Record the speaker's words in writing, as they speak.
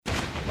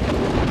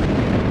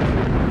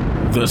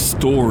The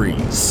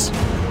stories,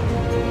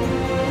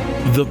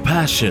 the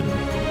passion,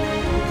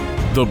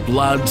 the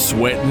blood,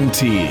 sweat and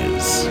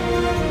tears.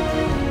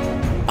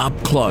 Up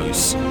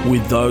close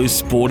with those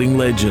sporting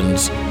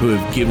legends who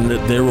have given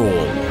it their all.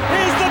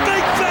 Here's the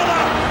big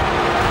fella!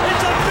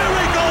 It's a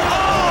miracle!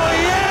 Oh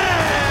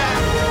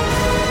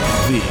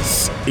yeah!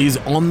 This is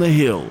On the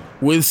Hill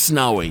with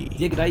Snowy.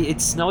 Yeah, g'day,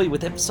 it's Snowy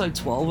with episode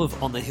 12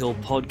 of On the Hill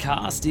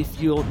podcast. If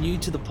you're new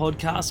to the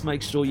podcast,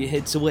 make sure you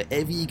head to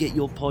wherever you get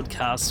your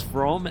podcasts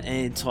from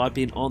and type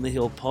in On the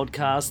Hill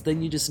podcast.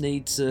 Then you just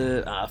need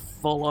to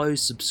follow,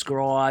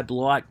 subscribe,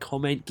 like,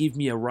 comment, give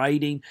me a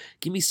rating,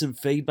 give me some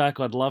feedback.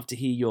 I'd love to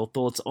hear your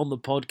thoughts on the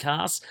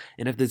podcast.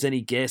 And if there's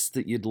any guests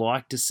that you'd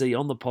like to see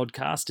on the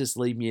podcast, just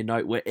leave me a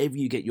note wherever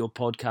you get your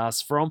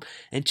podcasts from.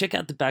 And check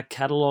out the back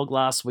catalogue.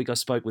 Last week I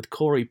spoke with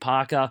Corey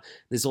Parker.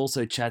 There's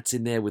also chats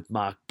in there with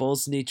Mark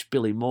Bosnich,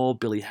 Billy Moore,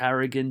 Billy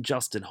Harrigan,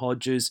 Justin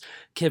Hodges,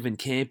 Kevin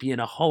Campion,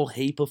 a whole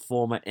heap of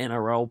former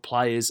NRL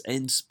players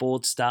and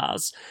sports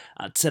stars.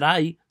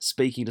 Today,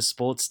 speaking to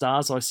sports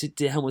stars, I sit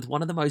down with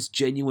one of the most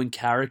genuine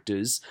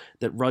characters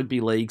that rugby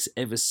league's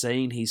ever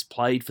seen. He's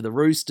played for the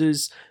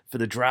Roosters, for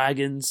the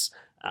Dragons,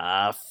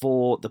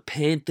 for the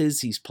Panthers.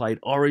 He's played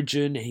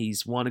Origin,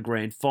 he's won a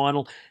grand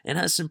final, and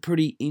has some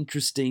pretty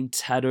interesting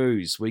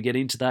tattoos. We get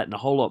into that and a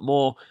whole lot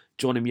more.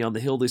 Joining me on the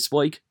Hill this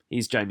week,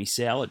 here's Jamie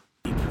Soward.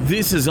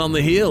 This is On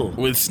the Hill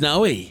with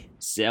Snowy.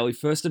 Sowie,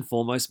 first and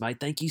foremost, mate,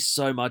 thank you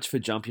so much for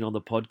jumping on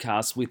the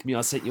podcast with me.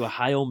 I sent you a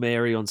Hail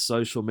Mary on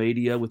social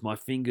media with my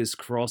fingers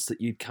crossed that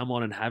you'd come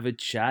on and have a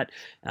chat.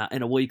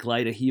 And a week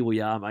later, here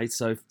we are, mate.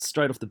 So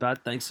straight off the bat,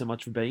 thanks so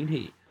much for being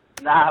here.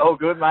 Nah, all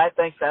good, mate.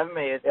 Thanks for having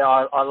me.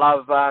 I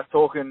love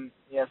talking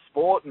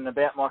sport and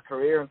about my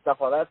career and stuff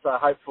like that. So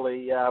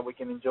hopefully we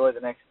can enjoy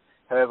the next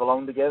however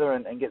long together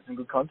and get some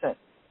good content.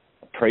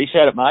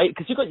 Appreciate it, mate,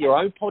 because you've got your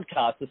own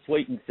podcast, the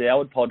Sweet and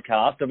Soured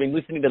podcast. I've been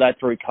listening to that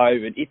through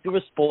COVID. If you're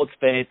a sports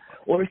fan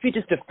or if you're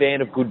just a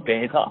fan of good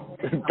banter,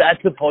 that's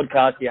the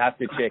podcast you have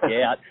to check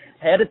out.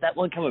 How did that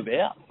one come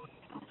about?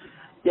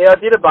 Yeah, I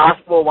did a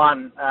basketball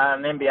one,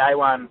 an NBA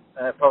one,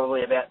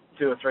 probably about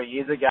 2 or 3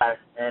 years ago.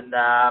 And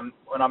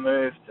when I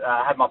moved,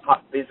 I had my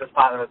business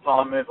partner at the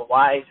time move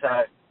away, so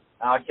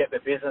I kept the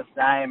business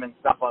name and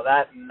stuff like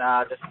that. And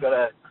just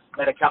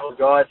met a couple of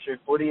guys through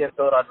footy and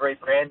thought I'd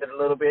rebrand it a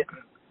little bit. And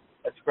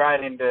it's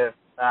grown into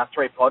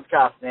 3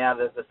 podcasts now,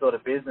 the sort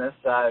of business.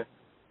 So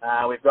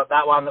we've got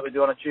that one that we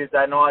do on a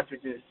Tuesday night,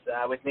 which is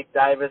with Nick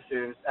Davis,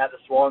 who's at the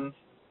Swans,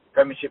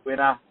 premiership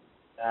winner.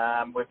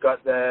 We've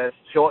got the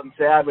Short and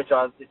Sound, which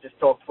I just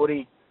talk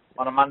footy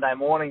on a Monday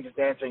morning, just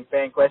answering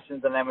fan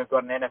questions. And then we've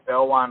got an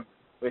NFL one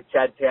with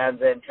Chad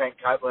Townsend, Trent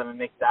Copeland and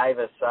Nick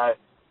Davis. So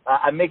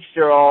a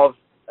mixture of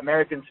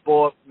American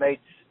sport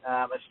meets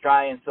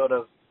Australian sort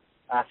of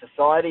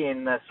society.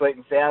 In the Sweet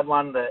and Sound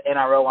one, the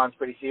NRL one's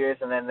pretty serious,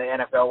 and then the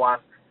NFL one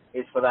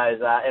is for those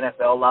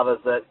NFL lovers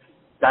that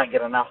don't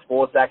get enough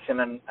sports action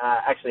and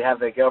actually have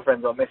their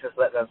girlfriends or missus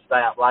let them stay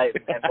up late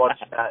and watch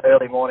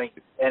early morning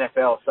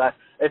NFL. So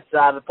it's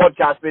the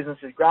podcast business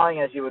is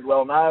growing, as you would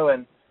well know,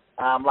 and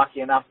I'm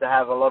lucky enough to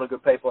have a lot of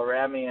good people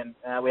around me, and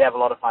we have a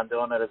lot of fun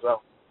doing it as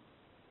well.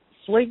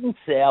 Sweet and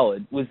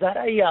Soured, was that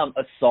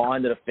a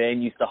sign that a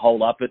fan used to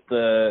hold up at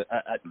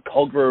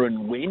Cogra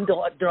and Wynn?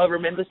 Do I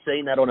remember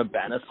seeing that on a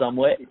banner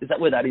somewhere? Is that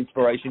where that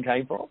inspiration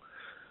came from?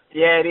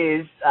 Yeah, it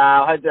is.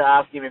 I had to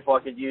ask him if I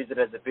could use it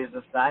as a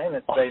business name.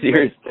 It's been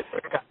registered for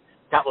a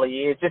couple of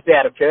years, just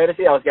out of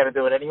courtesy. I was going to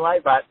do it anyway,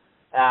 but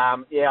I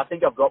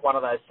think I've got one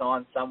of those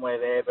signs somewhere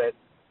there. But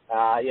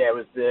it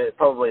was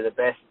probably the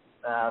best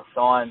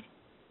sign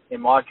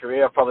in my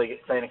career. I've probably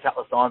seen a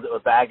couple of signs that were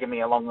bagging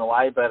me along the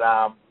way, but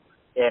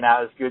it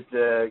was good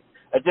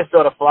it just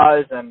sort of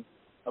flows, and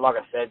like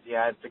I said,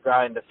 to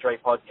grow into 3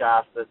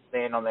 podcasts that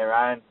stand on their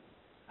own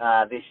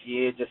this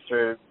year, just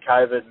through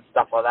COVID and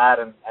stuff like that,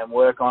 and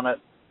work on it,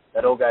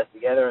 that all goes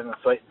together, and the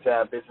Sweet and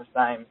Sour business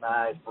name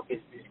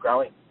is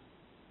growing.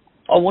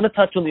 I want to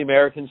touch on the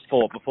American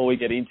sport before we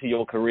get into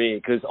your career,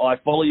 because I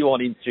follow you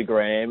on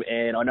Instagram,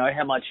 and I know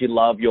how much you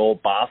love your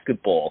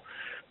basketball.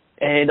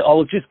 And I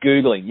was just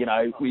Googling,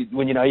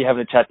 when you're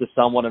having a chat to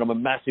someone, and I'm a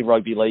massive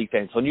rugby league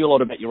fan, so I knew a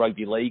lot about your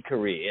rugby league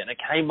career, and it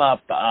came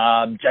up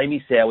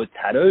Jamie Soward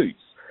tattoos.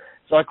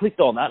 So I clicked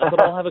on that, and I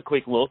thought I'll have a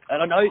quick look.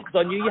 And I know, because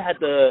I knew you had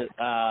the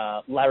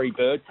Larry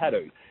Bird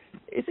tattoo.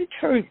 Is it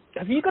true?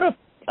 Have you got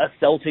a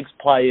Celtics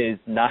player's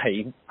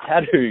name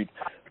tattooed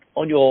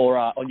on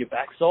your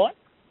backside?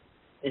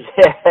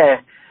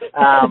 Yeah.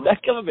 How did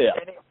that come about?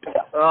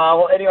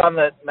 Anyone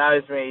that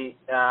knows me,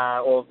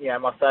 or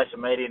my social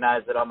media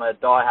knows that I'm a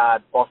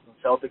diehard Boston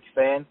Celtics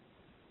fan.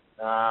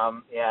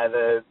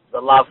 The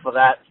love for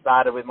that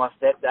started with my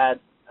stepdad,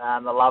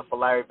 the love for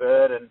Larry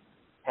Bird and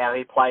how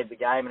he played the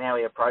game and how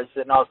he approached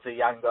it. And I was too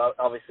young to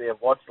obviously have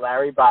watched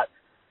Larry, but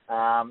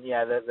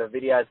the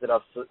videos that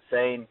I've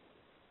seen,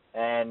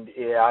 and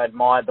I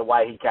admired the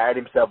way he carried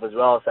himself as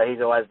well. So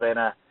he's always been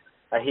a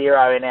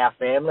hero in our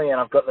family, and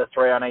I've got the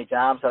 3 on each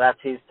arm, so that's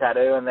his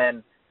tattoo. And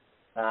then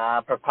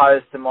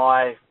proposed to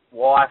my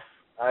wife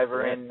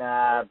over in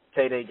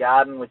TD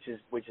Garden, which is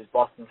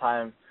Boston's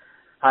home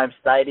home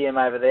stadium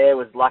over there.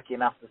 Was lucky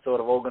enough to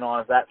sort of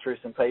organise that through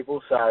some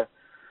people. So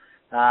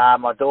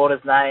my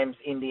daughter's name's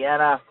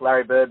Indiana.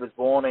 Larry Bird was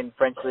born in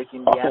French Lick,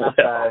 Indiana.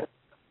 So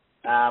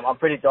I'm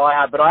pretty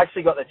diehard. But I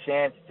actually got the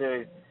chance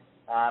to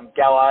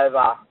go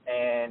over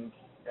and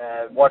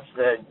watch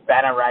the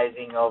banner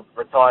raising of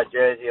retired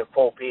jersey of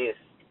Paul Pierce.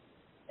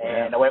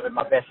 And I went with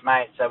my best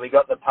mate. So we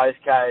got the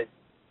postcode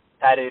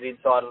tattooed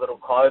inside a little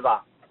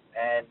clover.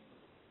 And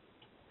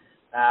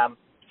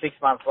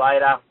 6 months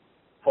later,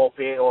 Paul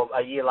Pierce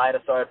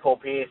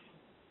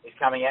is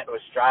coming out to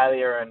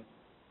Australia, and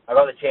I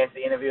got the chance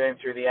to interview him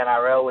through the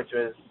NRL,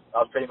 I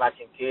was pretty much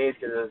in tears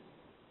because it was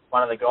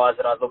one of the guys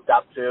that I looked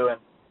up to, and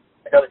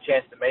I got the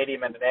chance to meet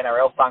him at an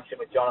NRL function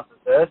with Jonathan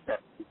Thurston.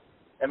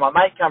 And my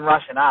mate come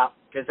rushing up,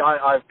 because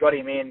I've got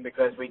him in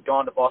because we'd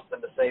gone to Boston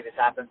to see this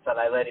happen, so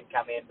they let him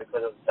come in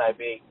because it was so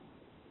big.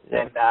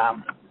 Yeah.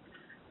 And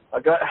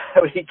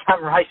he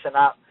come racing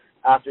up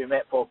after we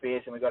met Paul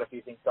Pierce and we got a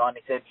few things signed.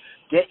 He said,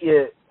 "Get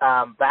your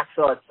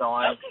backside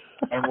signed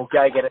and we'll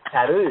go get it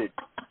tattooed."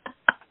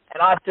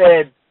 And I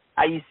said,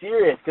 "Are you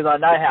serious?" Because I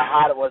know how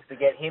hard it was to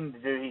get him to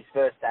do his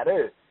first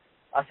tattoo.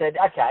 I said,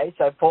 "Okay."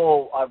 So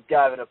Paul, I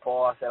go over to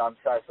Paul. I said, "I'm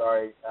so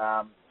sorry,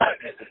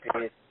 Mr.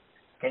 Pierce.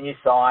 Can you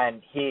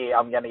sign here?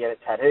 I'm going to get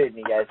it tattooed." And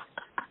he goes,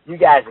 "You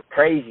guys are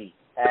crazy."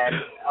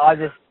 And I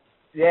was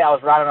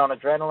running on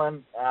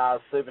adrenaline. I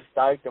was super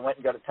stoked and went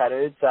and got it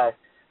tattooed. So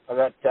I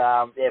got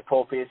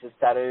Paul Pierce's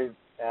tattoo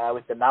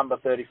with the number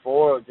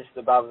 34 just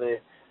above the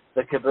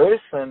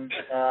caboose. And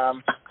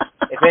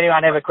if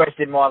anyone ever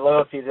questioned my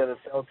loyalty to the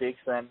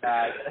Celtics, then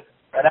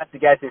I'd have to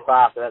go too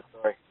far for that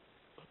story.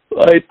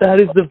 Wait, that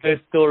is the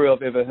best story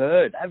I've ever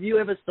heard. Have you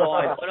ever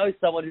signed? I know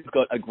someone who's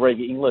got a Greg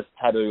Inglis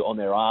tattoo on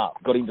their arm,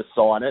 got him to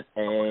sign it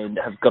and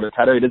have got a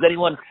tattoo. Does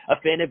a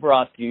fan ever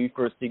ask you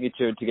for a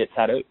signature to get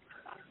tattooed?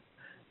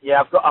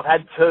 Yeah, I've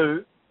had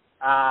two.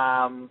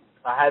 I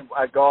had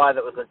a guy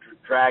that was a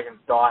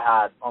Dragons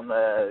diehard on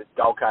the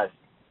Gold Coast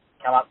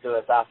come up to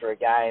us after a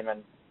game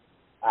and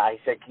he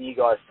said, "Can you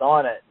guys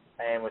sign it?"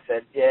 And we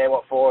said, "Yeah,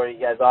 what for?" He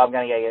goes, "I'm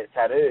going to go get it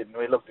tattooed." And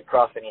we looked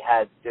across and he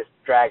had just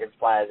Dragons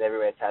players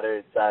everywhere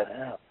tattooed. So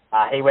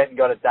he went and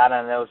got it done,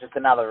 and there was just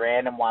another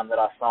random one that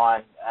I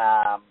signed,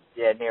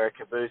 near a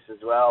caboose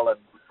as well, and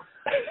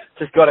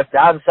just got it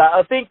done. So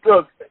I think,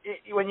 look,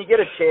 when you get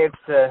a chance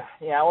to,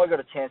 I got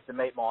a chance to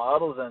meet my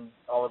idols, and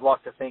I would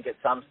like to think at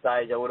some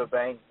stage I would have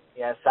been,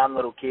 some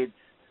little kid's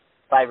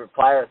favourite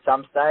player at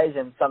some stage,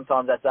 and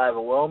sometimes that's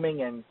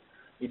overwhelming, and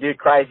you do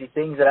crazy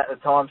things that at the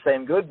time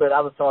seem good, but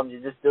other times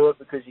you just do it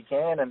because you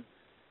can, and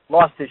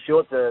life's too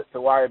short to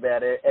worry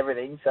about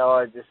everything,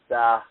 so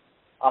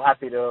I'm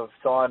happy to have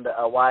signed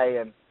away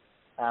and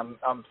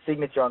I'm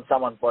signature on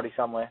someone's body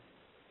somewhere.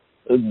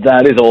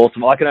 That is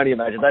awesome. I can only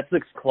imagine. That's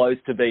as close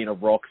to being a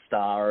rock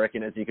star, I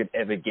reckon, as you could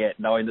ever get,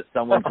 knowing that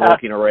someone's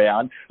walking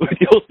around with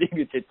your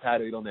signature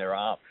tattooed on their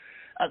arm.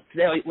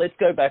 Now, let's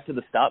go back to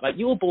the start, mate.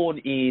 You were born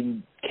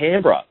in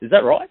Canberra, is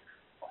that right?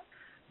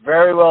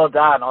 Very well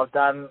done. I've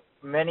done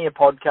many a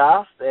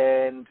podcast,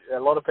 and a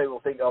lot of people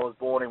think I was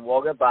born in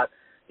Wagga, but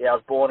I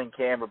was born in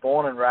Canberra,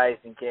 born and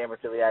raised in Canberra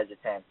till the age of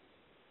 10.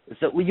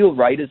 So were you a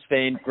Raiders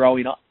fan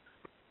growing up?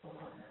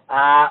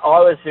 I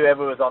was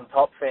whoever was on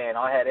top fan.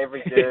 I had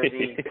every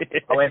jersey.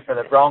 I went for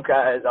the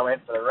Broncos. I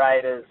went for the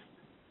Raiders.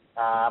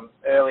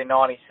 Early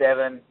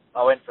 97,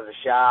 I went for the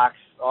Sharks.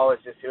 I was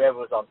just whoever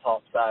was on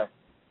top. So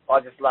I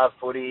just loved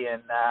footy,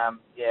 and I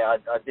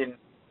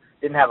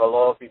didn't have a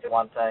loyalty to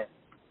one team.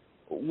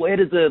 Where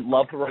does the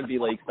love for rugby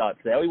league start,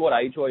 Sally? What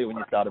age were you when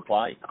you started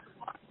playing?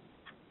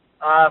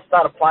 I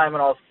started playing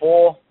when I was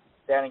 4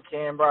 down in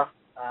Canberra.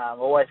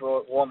 Always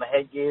worn the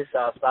headgear, so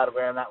I started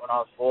wearing that when I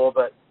was 4.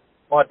 But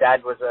my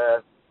dad was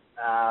a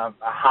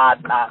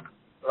hard nut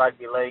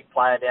rugby league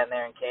player down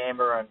there in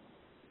Canberra,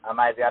 and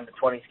made the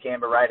under-20s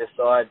Canberra Raiders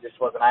side.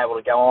 Just wasn't able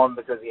to go on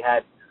because he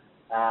had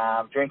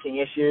drinking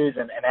issues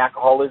and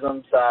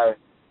alcoholism. So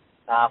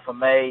for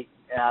me,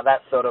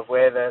 that's sort of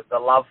where the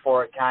love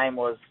for it came,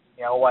 was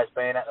always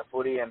being at the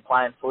footy and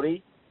playing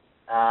footy.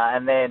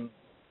 And then,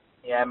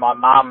 my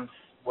mum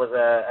was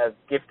a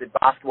gifted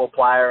basketball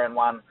player and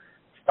won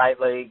state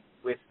league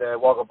with the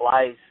Wagga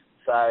Blaze.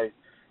 So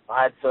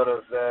I had sort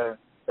of the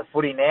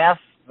footy nous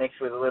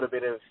mixed with a little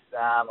bit of,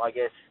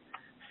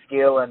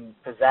 skill and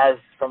pizzazz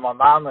from my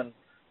mum, and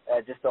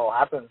it just all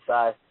happened.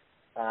 So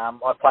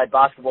I played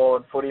basketball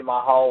and footy my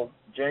whole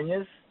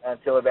juniors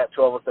until about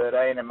 12 or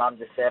 13, and mum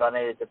just said I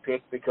needed to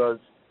pick because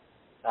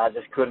I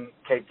just couldn't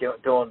keep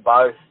doing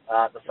both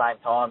at the same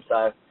time,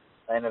 so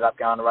I ended up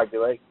going to rugby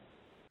league.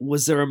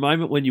 Was there a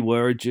moment when you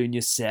were a junior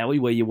Sowie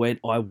where you went,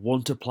 I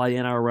want to play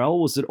NRL?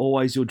 Was it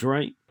always your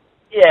dream?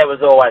 Yeah, it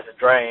was always a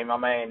dream. I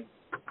mean,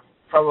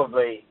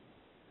 probably,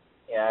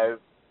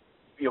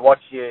 you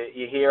watch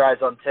your heroes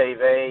on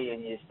TV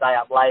and you stay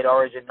up late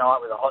Origin night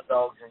with the hot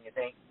dogs and you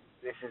think,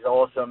 this is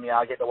awesome,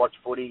 I get to watch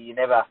footy.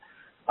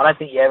 I don't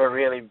think you ever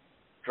really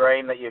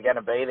dream that you're going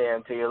to be there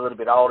until you're a little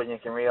bit older and you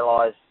can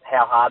realise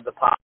how hard the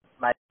path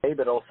may be,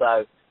 but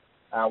also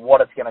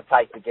what it's going to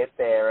take to get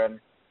there. And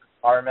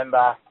I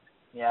remember,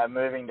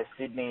 moving to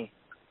Sydney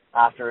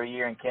after a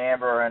year in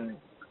Canberra and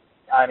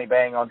only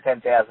being on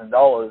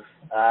 $10,000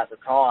 at the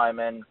time.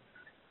 And,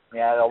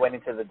 I went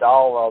into the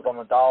dole. I was on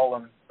the dole,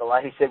 and the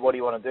lady said, "What do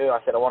you want to do?" I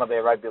said, "I want to be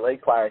a rugby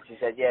league player." And she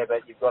said, "Yeah,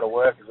 but you've got to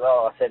work as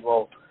well." I said,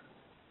 "Well,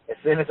 as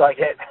soon as I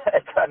get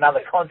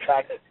another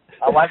contract,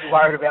 I won't be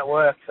worried about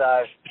work."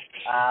 So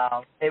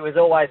it was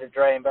always a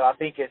dream, but I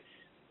think it's,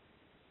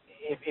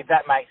 if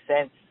that makes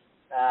sense,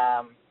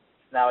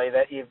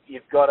 that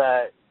you've got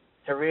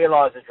to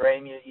realise a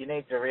dream, you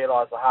need to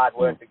realise the hard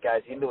work that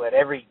goes into it.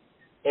 Every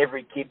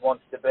kid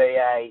wants to be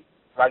a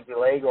rugby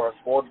league or a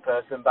sports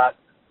person, but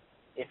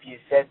if you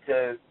said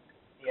to,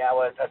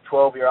 a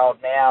 12-year-old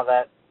now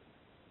that,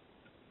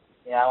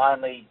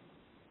 only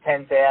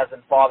 10,500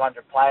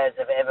 players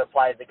have ever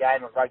played the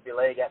game of rugby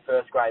league at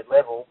first grade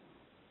level,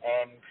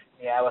 and,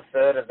 a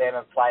third of them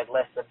have played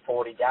less than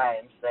 40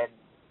 games, then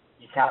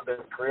you can't build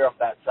a career off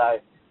that. So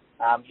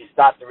you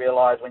start to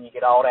realise when you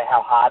get older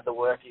how hard the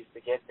work is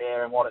to get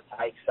there and what it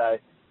takes. So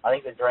I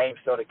think the dreams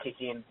sort of kick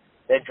in.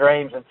 They're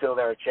dreams until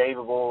they're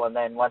achievable, and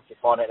then once you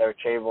find out they're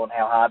achievable and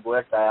how hard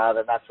work they are,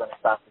 then that's when it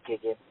starts to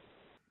kick in.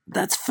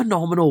 That's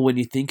phenomenal when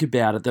you think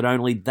about it, that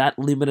only that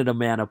limited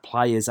amount of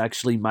players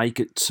actually make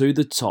it to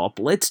the top.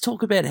 Let's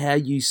talk about how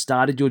you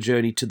started your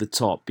journey to the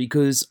top,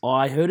 because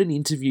I heard an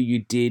interview you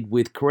did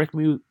with, correct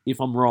me if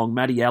I'm wrong,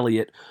 Matty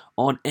Elliott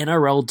on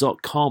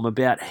NRL.com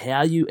about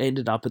how you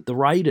ended up at the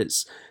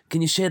Raiders.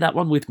 Can you share that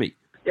one with me?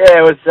 Yeah,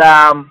 it was.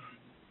 I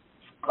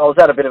was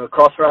at a bit of a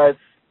crossroads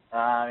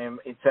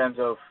in terms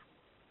of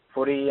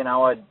footy.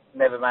 I'd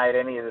never made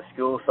any of the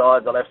school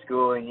sides. I left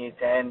school in year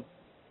 10,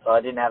 so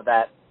I didn't have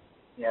that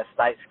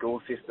state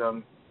school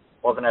system,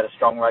 wasn't at a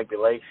strong rugby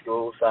league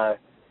school, so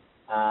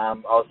I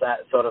was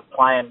sort of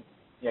playing,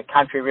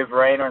 country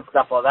Riverina and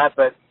stuff like that,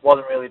 but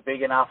wasn't really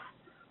big enough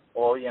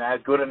or,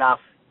 good enough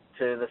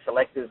to the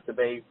selectors to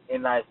be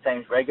in those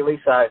teams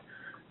regularly. So,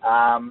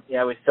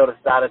 we sort of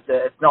started to,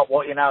 it's not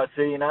what you know, it's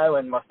who you know,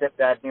 and my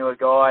stepdad knew a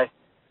guy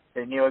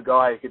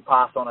who could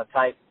pass on a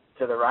tape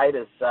to the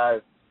Raiders. So,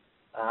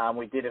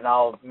 we did an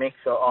old mix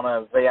on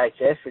a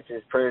VHS, which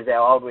proves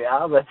how old we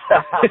are, but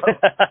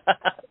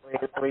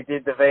we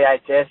did the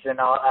VHS, and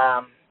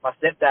my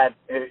stepdad,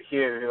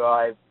 Hugh, who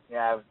I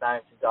have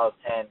known since I was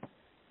 10,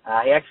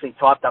 he actually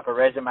typed up a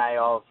resume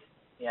of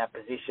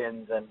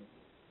positions and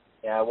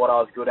what I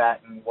was good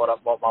at and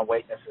what my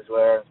weaknesses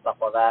were and stuff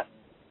like that.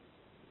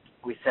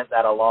 We sent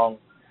that along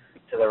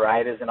to the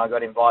Raiders, and I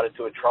got invited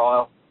to a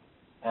trial.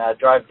 I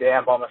drove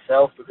down by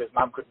myself because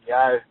Mum couldn't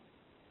go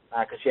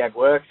because she had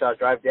work, so I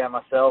drove down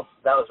myself.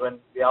 That was when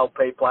the old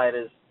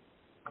P-platers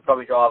could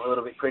probably drive a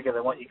little bit quicker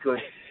than what you could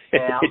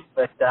now.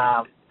 But,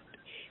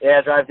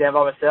 I drove down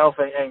by myself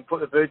and put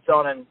the boots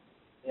on and,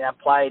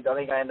 played. I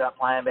think I ended up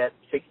playing about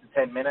 6 to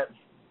 10 minutes.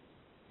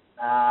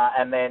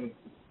 And then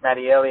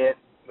Matty Elliott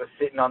was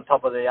sitting on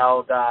top of the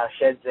old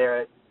sheds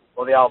there,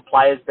 or the old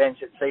players' bench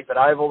at Seaford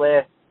Oval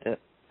there. Yeah.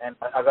 And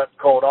I got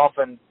called off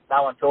and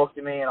no one talked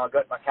to me, and I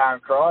got in my car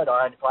and cried.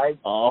 I only played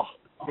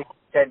 6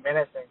 to 10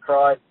 minutes and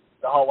cried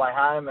the whole way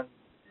home and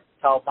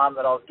told Mum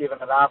that I was giving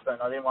it up and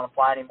I didn't want to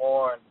play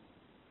anymore and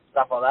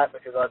stuff like that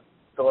because I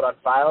thought I'd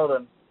failed.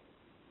 And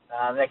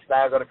the next day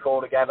I got a call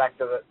to go back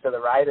to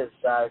the Raiders.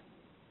 So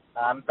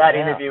that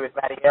interview with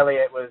Matty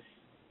Elliott was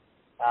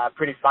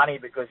pretty funny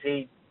because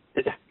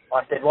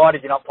I said, "Why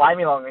did you not play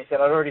me longer?" He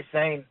said, "I'd already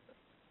seen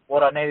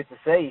what I needed to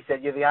see." He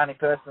said, "You're the only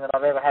person that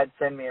I've ever had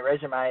send me a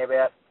resume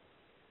about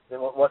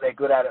what they're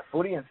good at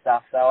footy and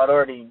stuff. So I'd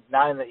already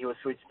known that you were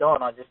switched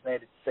on. I just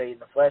needed to see it in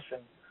the flesh.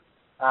 And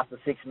after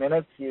 6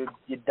 minutes,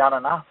 you'd done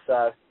enough."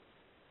 So,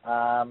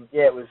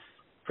 it was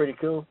pretty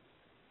cool.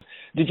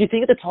 Did you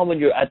think at the time when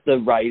you were at the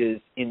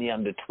Raiders in the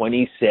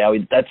under-20s, Sal,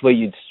 that's where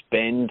you'd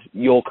spend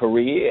your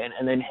career?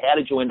 And then how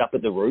did you end up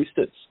at the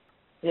Roosters?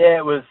 Yeah,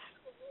 it was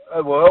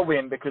a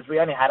whirlwind because we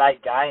only had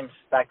 8 games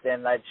back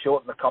then. They'd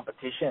shortened the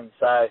competition.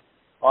 So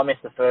I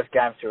missed the first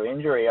game through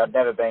injury. I'd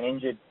never been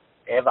injured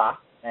ever.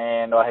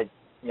 And I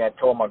had,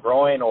 tore my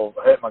groin or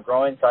hurt my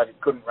groin, so I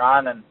couldn't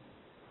run and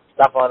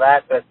stuff like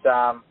that. But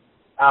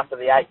after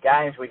the 8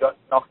 games, we got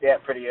knocked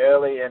out pretty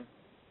early, and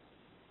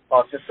I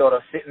was just sort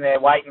of sitting there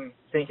waiting,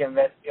 thinking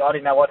that I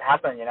didn't know what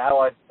happened.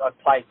 I'd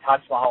played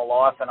touch my whole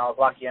life, and I was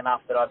lucky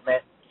enough that I'd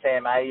met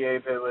Sam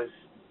Ayoub, who was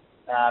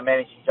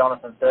managing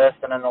Jonathan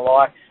Thurston and the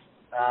likes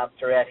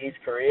throughout his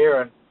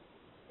career, and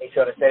he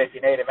sort of said, "If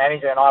you need a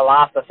manager," and I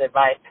laughed. I said,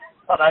 "Mate,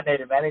 I don't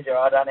need a manager.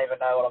 I don't even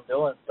know what I'm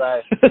doing."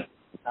 So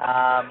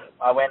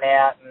I went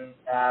out and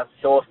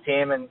sourced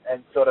him and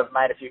sort of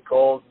made a few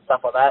calls and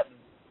stuff like that. And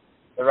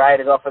the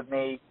Raiders offered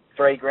me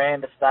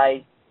 $3,000 to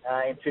stay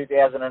in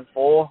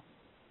 2004.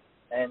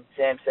 And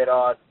Sam said,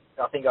 "I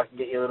think I can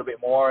get you a little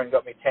bit more," and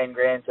got me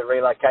 $10,000 to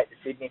relocate to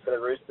Sydney for the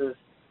Roosters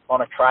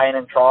on a train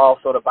and trial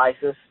sort of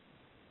basis.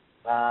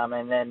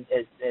 And then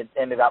it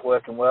ended up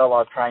working well.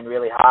 I trained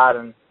really hard,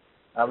 and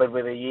I lived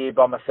with a year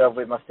by myself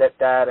with my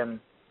stepdad, and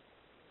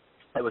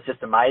it was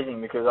just amazing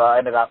because I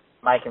ended up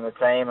making the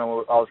team, and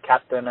I was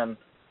captain, and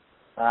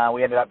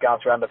we ended up going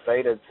through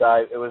undefeated.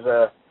 So it was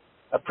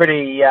a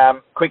pretty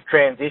quick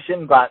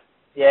transition, but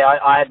yeah,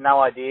 I had no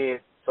idea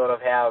sort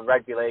of how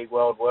rugby league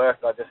world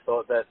worked. I just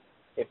thought that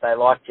if they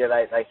liked you,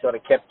 they sort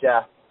of kept you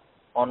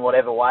on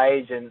whatever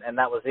wage, and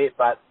that was it.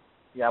 But,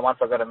 once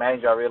I got a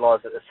manager, I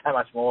realised that there's so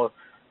much more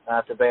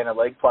to being a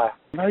league player.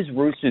 Those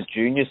Roosters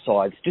junior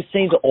sides just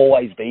seem to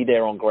always be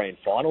there on grand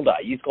final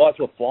day. You guys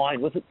were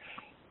flying. Was it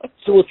like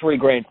 2 or 3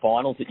 grand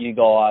finals that you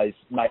guys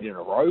made in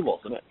a row,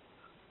 wasn't it?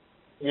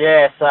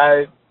 Yeah,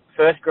 so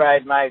first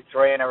grade made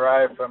 3 in a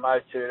row from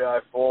 02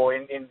 to 04.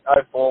 In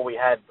 04, we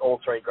had all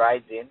 3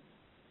 grades in.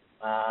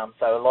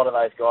 So a lot of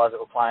those guys that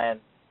were playing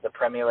the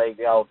Premier League,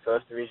 the old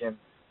First Division,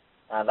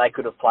 they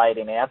could have played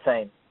in our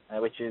team,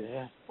 which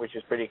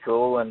is pretty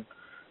cool. And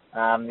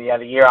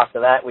the year after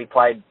that, we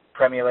played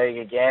Premier League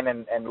again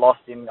and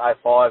lost in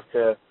 05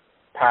 to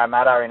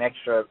Parramatta in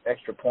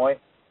extra point,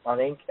 I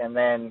think, and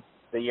then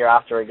the year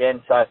after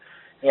again. So,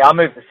 I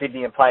moved to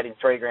Sydney and played in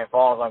 3 grand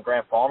finals on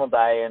grand final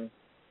day, and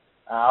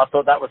I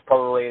thought that was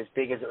probably as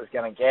big as it was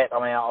going to get. I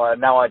mean, I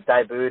know I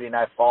debuted in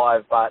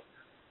 05, but,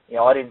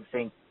 I didn't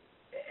think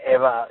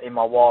ever in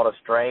my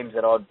wildest dreams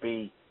that I'd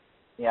be,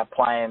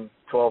 playing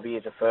 12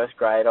 years of first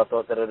grade. I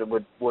thought that it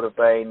would have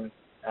been,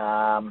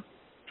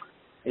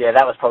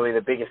 that was probably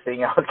the biggest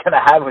thing I was going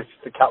to have, was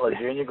just a couple of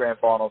junior grand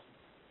finals.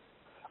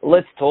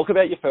 Let's talk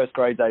about your first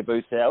grade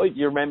debut, Sally. Do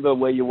you remember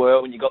where you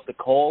were when you got the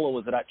call, or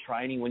was it at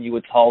training when you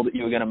were told that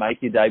you were going to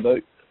make your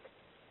debut?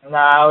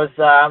 No, it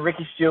was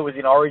Ricky Stewart was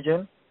in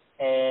Origin,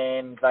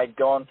 and they'd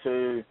gone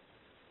to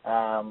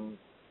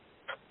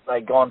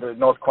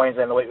North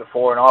Queensland the week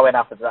before, and I went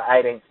up as the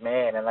 18th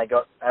man, and they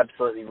got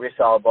absolutely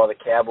rissoled by the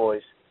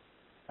Cowboys.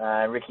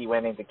 Ricky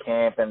went into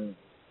camp and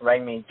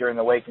rang me during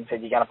the week and said,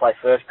 "You're going to play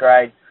first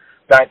grade.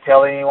 Don't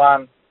tell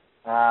anyone."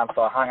 So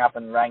I hung up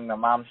and rang my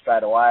mum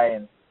straight away,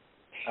 and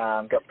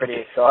got pretty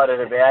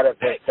excited about it.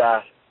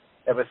 But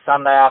it was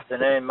Sunday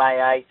afternoon,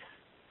 May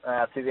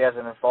 8th,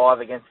 2005,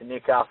 against the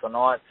Newcastle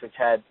Knights,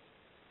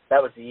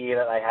 that was the year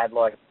that they had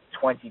like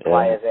 20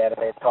 players out of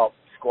their top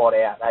squad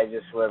out. They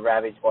just were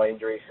ravaged by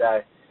injury.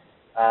 So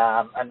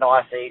a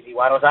nice, easy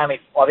one. It was only,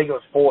 I think it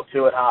was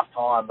 4-2 at half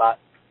time, but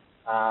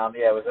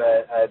it was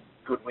a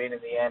good win in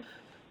the end.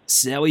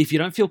 Sowie, if you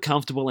don't feel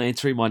comfortable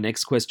answering my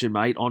next question,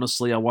 mate,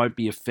 honestly, I won't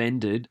be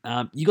offended.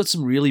 You got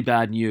some really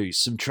bad news,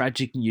 some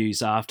tragic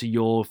news after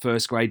your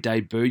first grade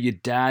debut. Your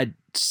dad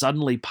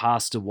suddenly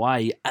passed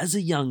away. As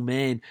a young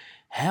man,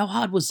 how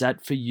hard was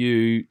that for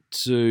you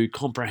to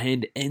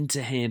comprehend and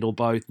to handle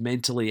both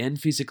mentally and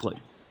physically?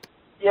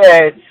 Yeah,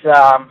 it's.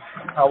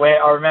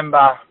 I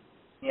remember,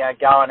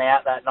 going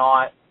out that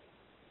night,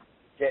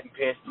 getting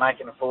pissed,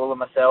 making a fool of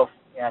myself,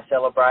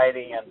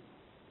 celebrating and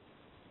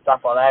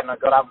stuff like that. And I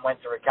got up and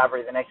went to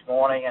recovery the next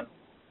morning and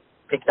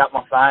picked up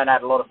my phone.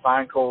 Had a lot of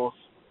phone calls,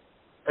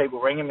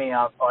 people ringing me.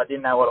 I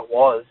didn't know what it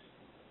was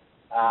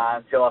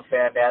until I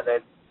found out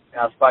that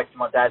I spoke to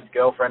my dad's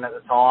girlfriend at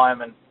the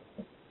time, and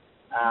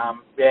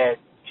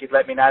she'd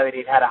let me know that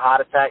he'd had a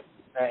heart attack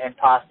and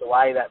passed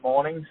away that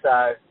morning.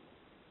 So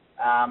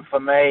for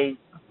me,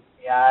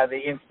 the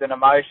instant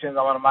emotions,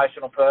 I'm an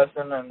emotional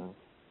person, and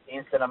the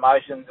instant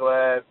emotions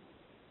were,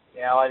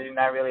 I didn't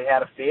know really how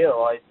to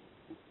feel.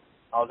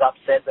 I was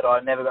upset that I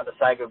never got to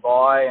say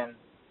goodbye, and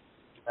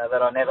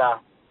that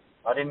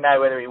I didn't know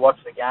whether he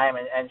watched the game,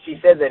 and she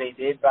said that he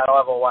did, but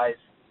I've always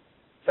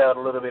felt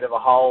a little bit of a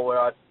hole where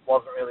I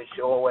wasn't really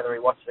sure whether he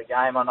watched the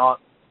game or not.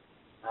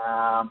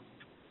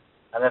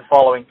 And the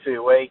following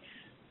 2 weeks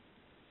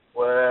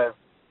were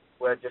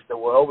just a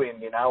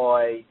whirlwind.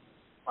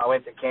 I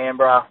went to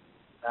Canberra.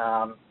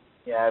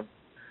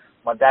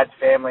 My dad's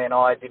family and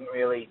I didn't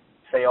really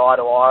see eye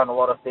to eye on a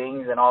lot of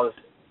things, and I was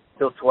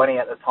still 20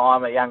 at the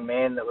time, a young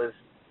man that was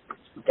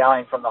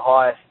going from the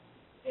highest,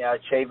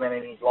 achievement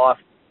in his life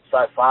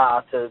so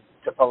far to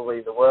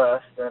probably the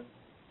worst. And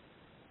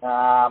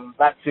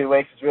that 2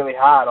 weeks was really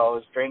hard. I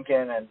was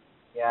drinking and,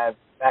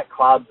 at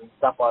clubs and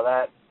stuff like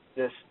that,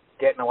 just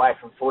getting away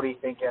from footy,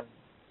 thinking,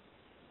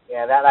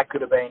 that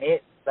could have been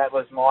it. That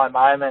was my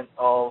moment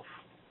of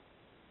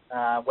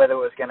whether it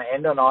was going to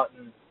end or not.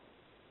 And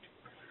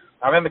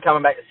I remember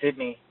coming back to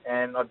Sydney,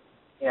 and like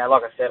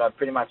I said, I'd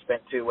pretty much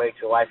spent 2 weeks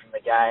away from the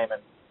game,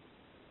 and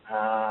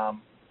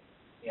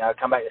I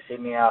come back to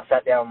Sydney, and I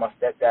sat down with my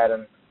stepdad,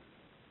 and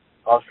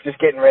I was just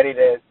getting ready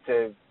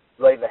to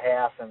leave the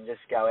house and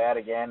just go out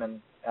again,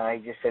 and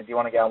he just said, "Do you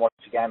want to go and watch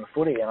a game of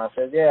footy?" And I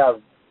said, "Yeah,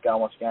 I'll go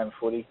and watch a game of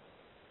footy."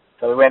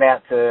 So we went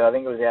out to, I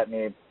think it was out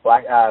near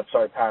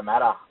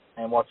Parramatta,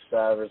 and watched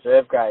the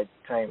reserve grade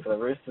team for the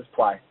Roosters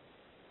play.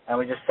 And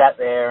we just sat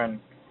there, and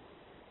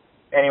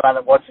anyone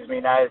that watches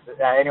me knows,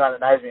 anyone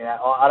that knows me,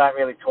 I don't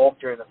really talk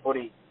during the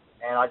footy.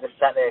 And I just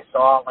sat there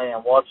silently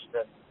and watched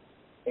it.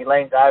 He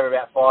leans over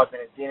about 5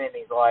 minutes in, and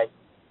he's like,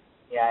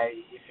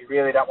 if you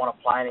really don't want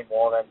to play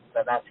anymore,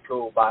 then that's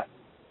cool. But,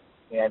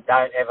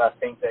 don't ever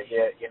think that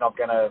you're not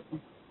going to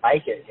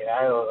make it,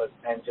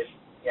 and just,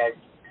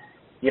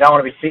 you don't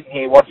want to be sitting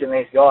here watching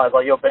these guys.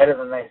 Like, you're better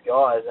than these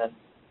guys. And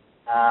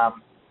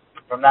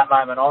from that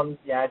moment on,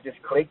 it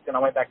just clicked, and I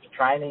went back to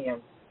training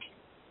and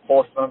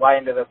forced my way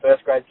into the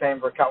first grade team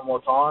for a couple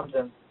more times,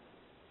 and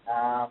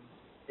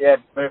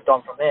moved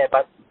on from there.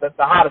 But the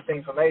hardest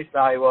thing for me,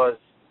 Snowy, was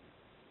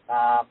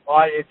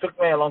it took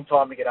me a long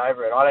time to get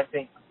over it. I don't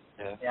think,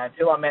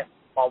 until I met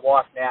my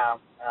wife now,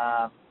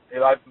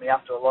 who opened me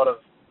up to a lot of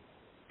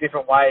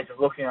different ways of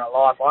looking at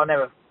life, I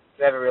never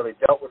really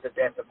dealt with the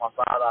death of my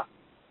father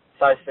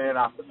so soon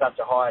after such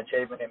a high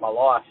achievement in my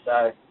life.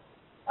 So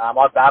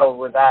I battled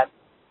with that,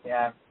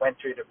 went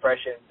through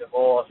depression,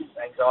 divorce,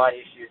 anxiety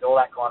issues, all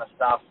that kind of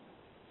stuff.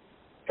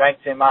 Drank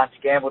too much,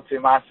 gambled too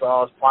much while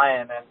I was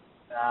playing,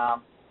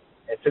 and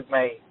it took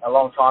me a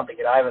long time to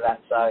get over that.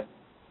 So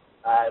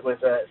it was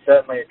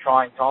certainly a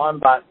trying time,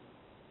 but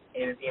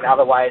in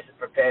other ways it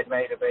prepared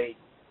me to be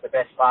the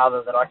best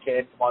father that I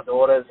can for my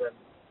daughters and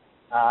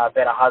a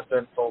better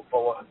husband for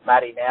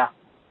Maddie now.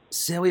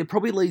 Sowie, it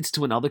probably leads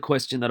to another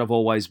question that I've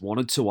always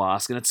wanted to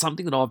ask, and it's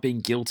something that I've been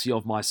guilty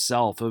of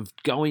myself, of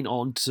going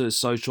on to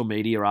social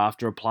media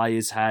after a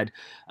player's had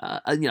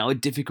a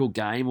difficult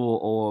game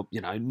or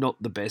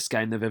not the best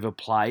game they've ever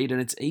played,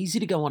 and it's easy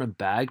to go on and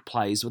bag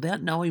players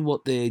without knowing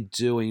what they're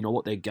doing or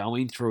what they're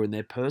going through in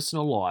their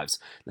personal lives.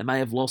 They may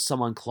have lost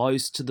someone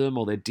close to them,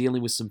 or they're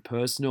dealing with some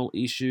personal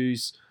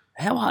issues.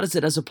 How hard is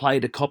it as a player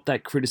to cop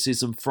that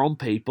criticism from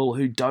people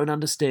who don't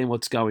understand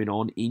what's going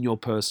on in your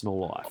personal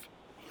life?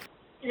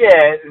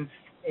 Yeah,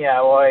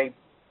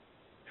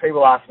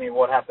 people ask me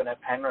what happened at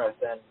Penrith,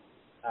 and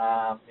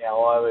I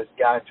was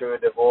going through a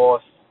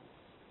divorce.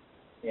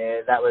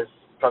 Yeah, that was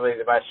probably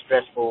the most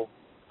stressful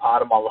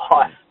part of my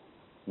life.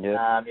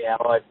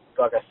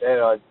 Like I said,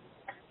 I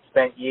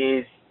spent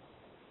years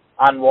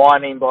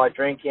unwinding by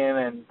drinking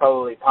and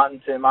probably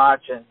punting too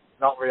much and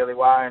not really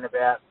worrying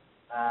about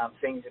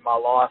things in my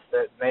life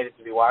that needed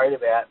to be worried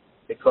about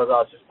because I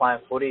was just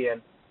playing footy.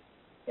 And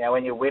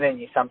when you're winning,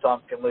 you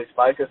sometimes can lose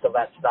focus of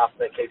that stuff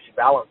that keeps you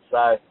balanced.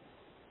 So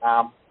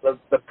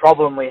the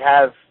problem we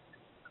have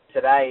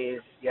today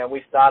is,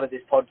 we started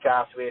this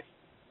podcast with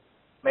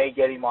me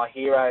getting my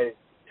hero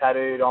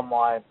tattooed on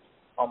my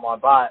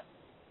butt,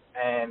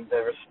 and the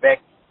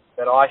respect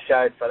that I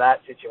showed for that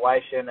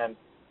situation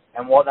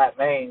and what that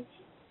means.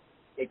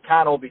 It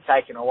can't all be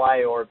taken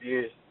away or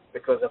abused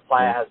because a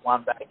player has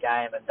one bad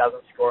game and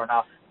doesn't score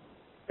enough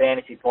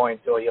fantasy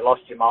points, or you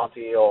lost your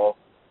multi, or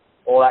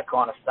all that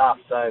kind of stuff.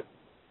 So,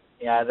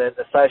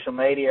 the social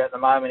media at the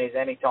moment is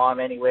anytime,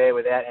 anywhere,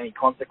 without any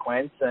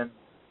consequence, and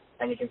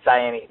you can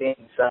say anything.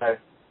 So,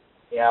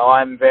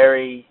 I'm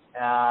very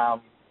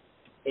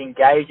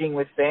engaging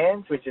with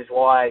fans, which is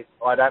why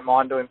I don't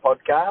mind doing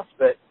podcasts.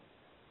 But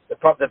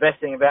the best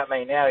thing about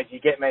me now is you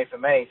get me for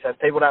me. So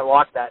people don't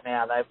like that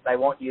now. They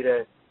want you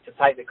to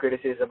take the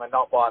criticism and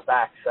not bite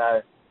back.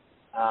 So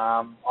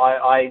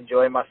I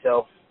enjoy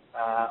myself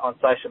on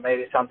social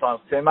media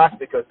sometimes too much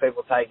because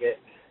people take it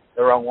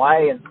the wrong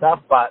way and stuff.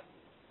 But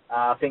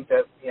I think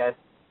that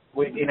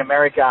in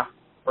America,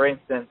 for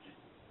instance,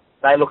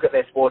 they look at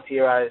their sports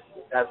heroes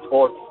as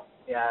sports,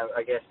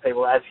 I guess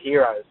people as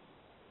heroes.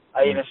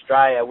 In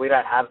Australia, we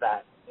don't have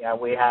that.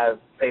 We have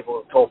people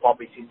with tall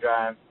poppy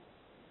syndrome.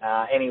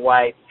 Any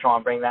way to try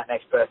and bring that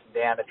next person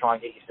down to try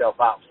and get yourself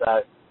up.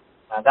 So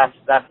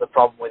that's the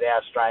problem with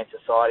our Australian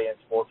society and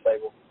sports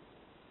people.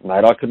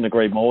 Mate, I couldn't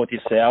agree more with you,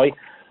 Sowie.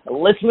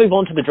 Let's move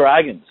on to the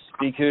Dragons,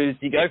 because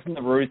you go from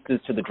the Roosters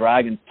to the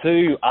Dragons,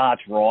 two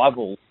arch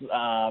rivals.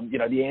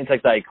 The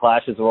Anzac Day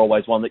clashes are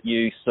always one that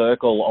you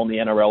circle on the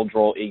NRL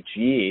draw each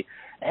year.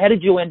 How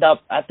did you end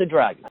up at the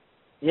Dragons?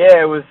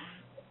 Yeah, it was,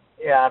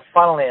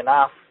 funnily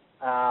enough,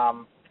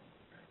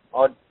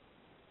 I'd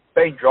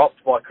been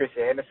dropped by Chris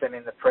Anderson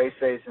in the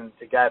pre-season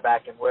to go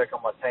back and work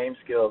on my team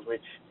skills,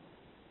 which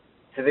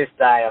to this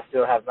day I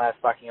still have no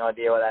fucking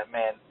idea what that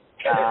meant.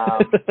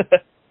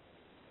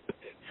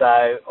 So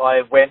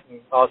I went and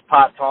I was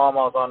part-time.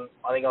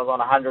 I think I was on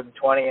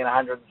 120 and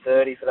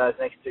 130 for those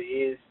next 2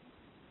 years.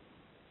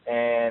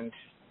 And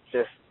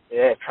just,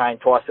 trained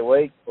twice a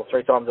week or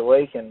 3 times a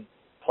week and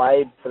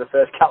played for the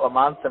first couple of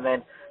months, and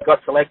then got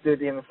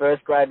selected in the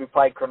first grade. We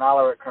played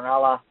Cronulla at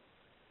Cronulla.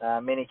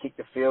 Minnie kicked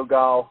a field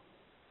goal,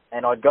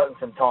 and I'd gotten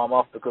some time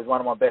off because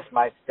one of my best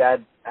mates'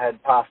 dad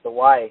had passed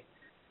away.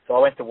 So I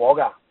went to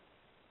Wagga.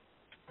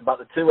 But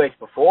the 2 weeks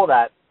before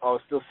that, I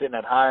was still sitting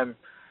at home,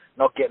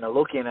 not getting a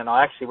look in, and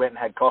I actually went and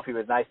had coffee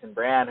with Nathan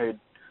Brown, who'd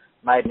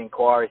made an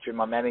inquiry through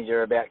my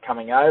manager about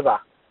coming over.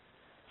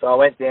 So I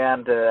went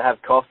down to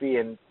have coffee,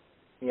 and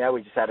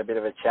we just had a bit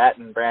of a chat,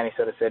 and Brownie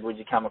sort of said, "Would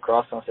you come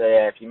across?" And I said,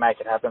 "Yeah, if you make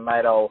it happen,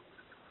 mate, I'll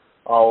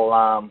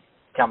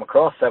come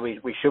across." So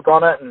we shook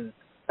on it, and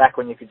back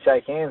when you could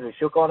shake hands, we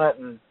shook on it,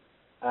 and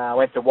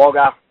went to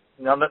Wagga,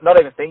 not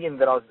even thinking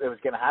that it was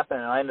going to happen,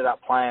 and I ended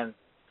up playing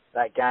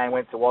that game.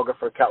 Went to Wagga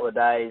for a couple of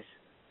days,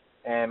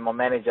 and my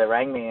manager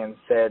rang me and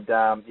said,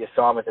 "You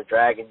signed with the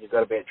Dragons, you've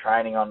got a bit of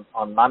training on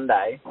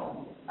Monday,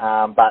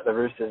 but the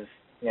Roosters,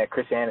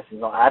 Chris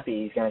Anderson's not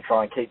happy, he's going to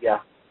try and keep you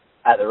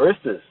at the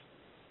Roosters."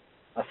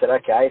 I said,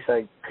 "Okay."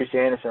 So Chris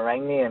Anderson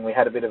rang me, and we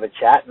had a bit of a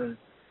chat, and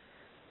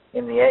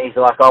in the end, he's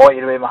like, "I want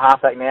you to be my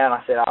halfback now." And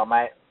I said, "Oh,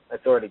 mate,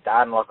 it's already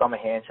done. Like, I'm a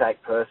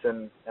handshake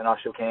person, and I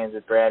shook hands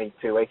with Brownie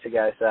 2 weeks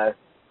ago, so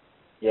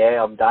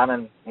yeah, I'm done."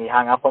 And he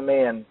hung up on me,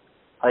 and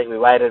I think we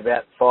waited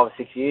about 5 or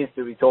 6 years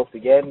till we talked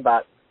again.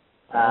 But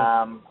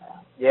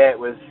it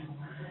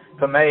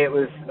for me, it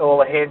was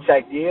all a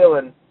handshake deal,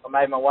 and I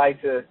made my way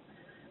to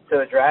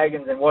the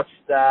Dragons and watched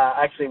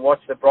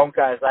the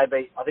Broncos. I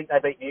think they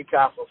beat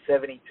Newcastle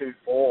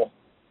 72-4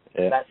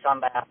 that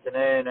Sunday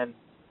afternoon, and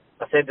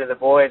I said to the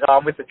boys,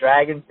 I'm with the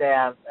Dragons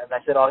now, and they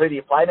said, who do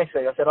you play next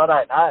week? I said, I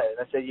don't know. And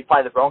they said, you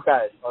play the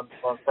Broncos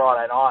on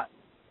Friday night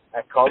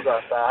at Cogger.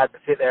 So I had to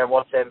sit there and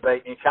watch them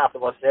beat Newcastle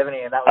by 70,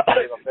 and that was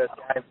probably my first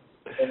game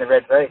in the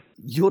Red V.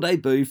 Your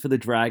debut for the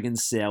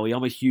Dragons, Sowie.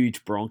 I'm a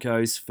huge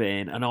Broncos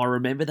fan, and I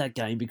remember that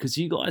game because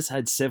you guys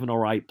had 7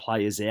 or 8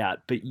 players out,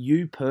 but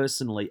you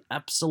personally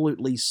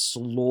absolutely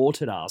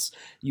slaughtered us.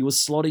 You were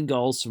slotting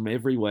goals from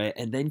everywhere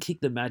and then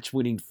kicked the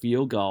match-winning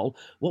field goal.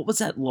 What was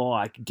that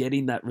like,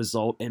 getting that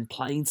result and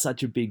playing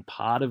such a big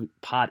part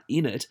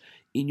in it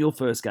in your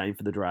first game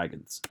for the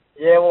Dragons?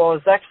 Yeah, well, I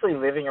was actually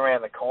living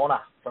around the corner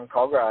from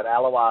Cogra at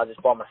Allawah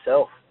just by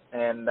myself,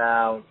 and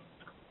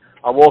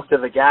I walked to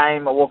the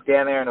game. I walked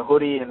down there in a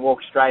hoodie and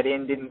walked straight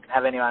in. Didn't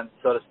have anyone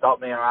sort of stop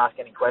me or ask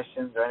any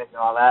questions or anything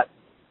like that.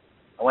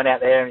 I went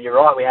out there, and you're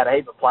right, we had a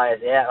heap of players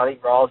out. I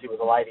think Rolsey was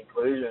a late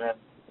inclusion, and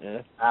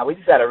we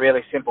just had a really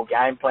simple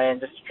game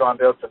plan just to try and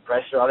build some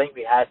pressure. I think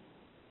we had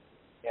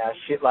a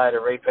shitload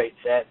of repeat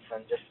sets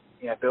and just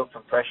built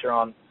some pressure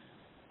on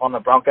the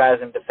Broncos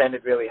and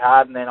defended really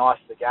hard, and then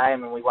iced the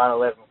game, and we won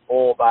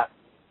 11-4. But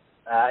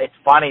it's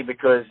funny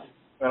because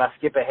when I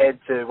skip ahead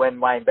to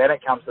when Wayne Bennett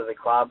comes to the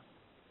club,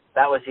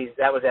 that was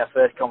our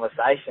first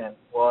conversation,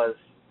 was,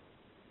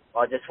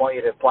 I just want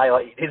you to play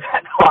like you did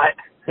that night,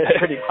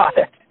 pretty much.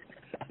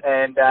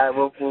 And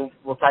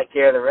we'll take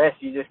care of the rest.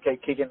 You just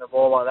keep kicking the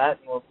ball like that,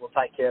 and we'll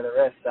take care of the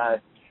rest. So,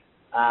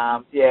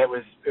 it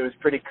was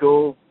pretty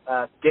cool.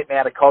 Getting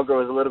out of Cogra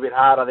was a little bit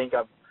hard. I think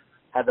I've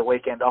had the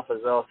weekend off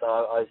as well, so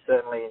I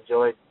certainly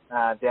enjoyed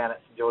down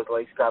at St George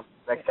Leagues Club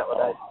the next couple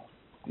of days.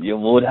 You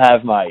would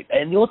have, mate.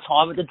 And your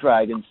time at the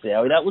Dragons,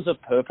 Sowie, that was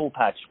a purple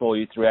patch for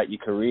you throughout your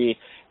career.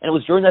 And it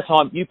was during that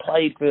time you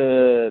played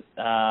for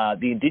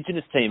the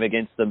Indigenous team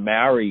against the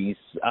Maoris.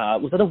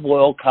 Was it a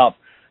World Cup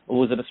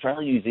or was it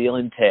Australia-New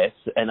Zealand test?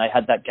 And they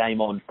had that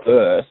game on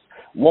first.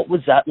 What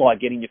was that like,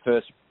 getting your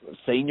first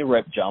senior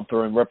rep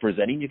jumper and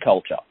representing your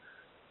culture?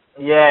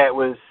 Yeah, it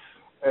was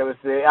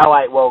the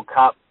 08 World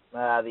Cup,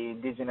 the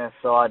Indigenous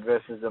side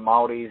versus the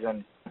Māoris,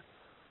 and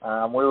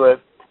we were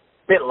a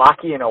bit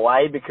lucky in a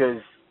way because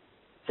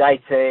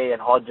JT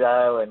and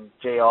Hodjo and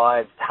GI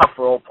and stuff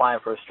were all playing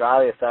for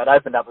Australia, so it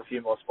opened up a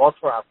few more spots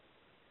for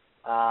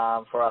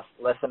us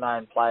lesser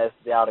known players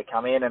to be able to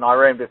come in. And I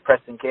roomed with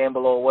Preston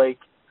Campbell all week,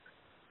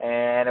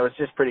 and it was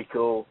just pretty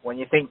cool when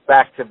you think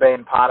back to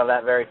being part of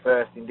that very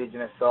first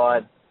Indigenous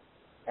side,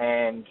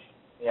 and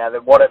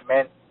what it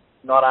meant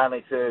not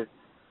only to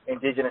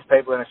Indigenous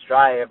people in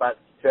Australia but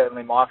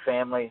certainly my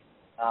family.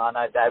 I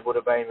know Dad would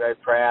have been very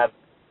proud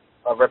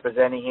of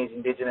representing his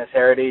Indigenous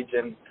heritage,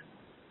 and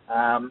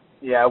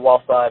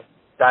whilst I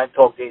don't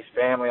talk to his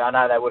family, I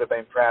know they would have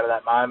been proud of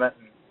that moment.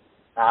 And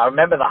I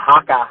remember the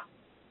haka.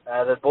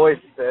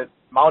 The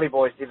Māori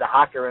boys did the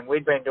haka, and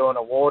we'd been doing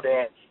a war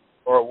dance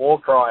or a war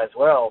cry as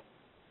well.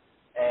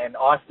 And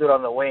I stood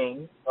on the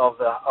wing of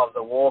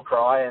the war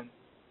cry, and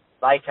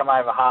they come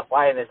over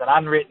halfway, and there's an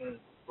unwritten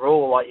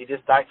rule, like you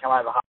just don't come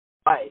over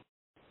halfway.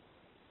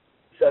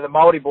 So the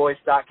Māori boys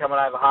start coming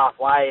over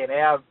halfway, and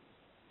our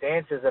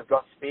dancers have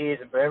got spears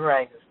and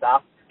boomerangs and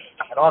stuff.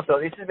 And I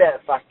thought, this is about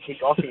to fucking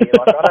kick off here.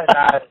 Like, I don't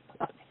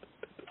know.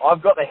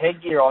 I've got the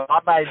headgear on. I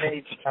may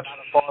need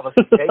another 5 or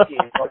 6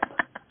 headgears. Like,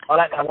 I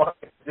don't know what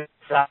I can do.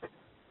 So,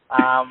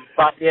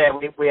 but yeah,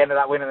 we ended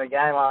up winning the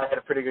game. I had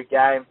a pretty good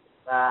game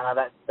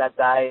that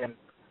day, and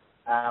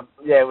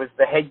it was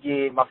the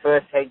headgear, my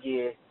first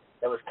headgear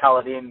that was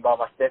coloured in by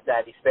my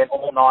stepdad. He spent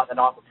all night the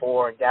night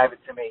before and gave it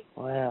to me.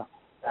 Wow.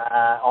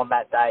 On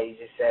that day,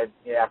 he just said,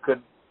 I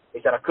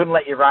couldn't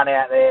let you run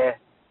out there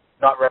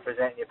not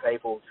representing your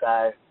people.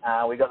 So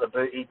we got the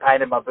boot. He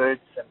painted my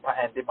boots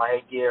and did my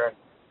headgear,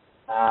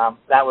 and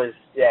that was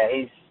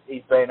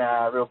he's been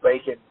a real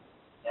beacon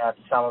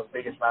to some of the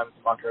biggest moments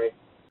of my career.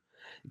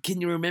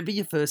 Can you remember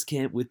your first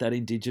camp with that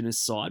Indigenous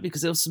side?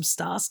 Because there were some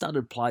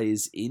star-studded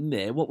players in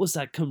there. What was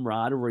that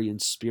camaraderie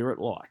and spirit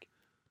like?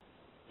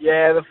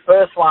 Yeah, the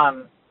first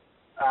one,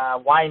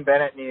 Wayne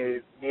Bennett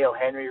knew Neil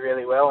Henry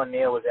really well, and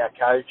Neil was our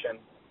coach, and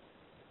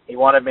he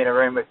wanted me to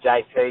room with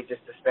JT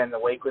just to spend the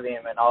week with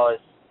him, and I was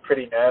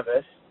pretty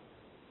nervous.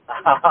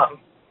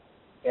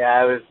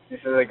 This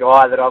is a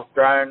guy that I've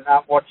grown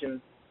up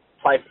watching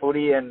play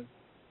footy, and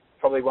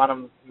probably one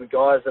of the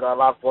guys that I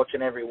loved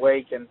watching every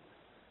week. And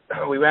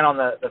we went on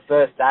the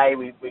first day,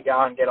 we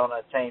go and get on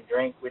a team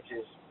drink, which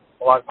is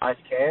like most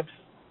camps.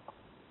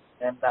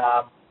 And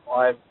I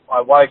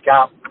woke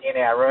up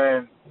in our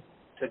room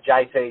to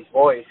JT's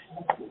voice,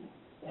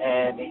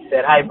 and he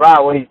said, "Hey,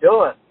 bro, what are you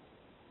doing?"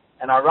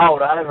 And I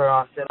rolled over and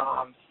I said,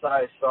 "Oh, I'm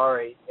so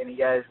sorry." And he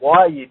goes, "Why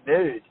are you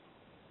nude?"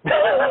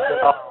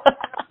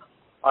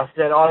 I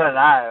said, "I don't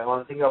know.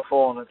 I think I've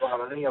fallen asleep.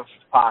 I think I've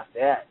just passed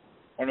out."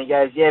 And he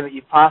goes, "Yeah, but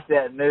you passed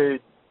out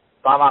nude,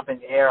 bum up in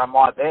the air on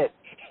my bed."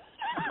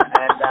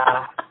 And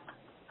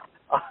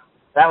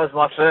that was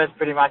my first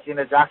pretty much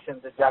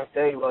introduction to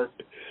JT, was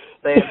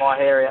seeing my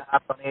hair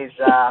up on his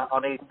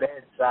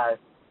bed. So,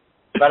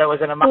 but it was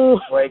an amazing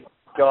week.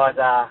 Guys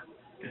are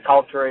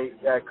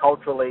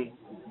culturally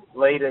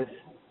leaders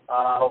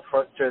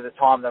through the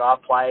time that I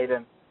played,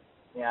 and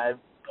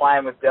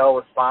playing with Dell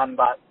was fun.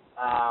 But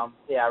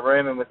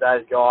rooming with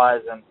those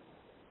guys and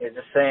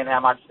just seeing how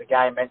much the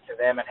game meant to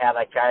them and how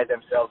they carried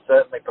themselves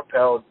certainly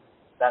propelled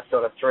that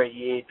sort of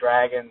 3-year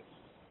Dragons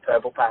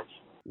purple patch.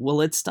 Well,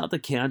 let's start the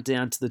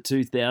countdown to the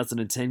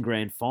 2010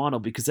 Grand Final,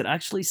 because it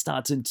actually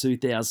starts in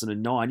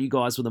 2009. You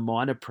guys were the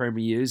minor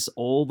premiers.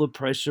 All the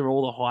pressure,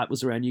 all the hype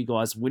was around you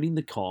guys winning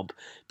the comp,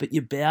 but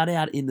you bowed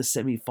out in the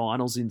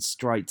semi-finals in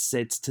straight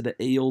sets to the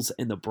Eels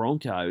and the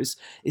Broncos.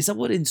 Is that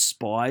what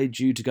inspired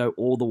you to go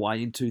all the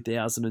way in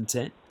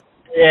 2010?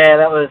 Yeah,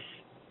 that was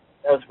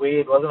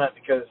weird, wasn't it?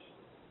 Because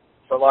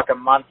for like a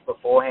month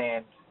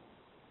beforehand,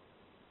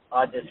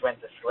 I just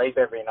went to sleep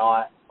every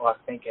night, like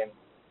thinking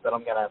that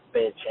I'm going to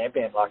be a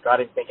champion. Like, I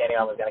didn't think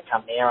anyone was going to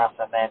come near us,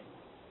 and then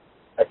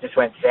it just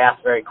went south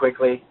very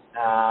quickly.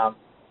 I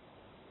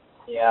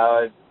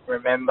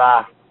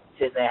remember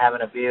sitting there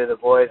having a beer with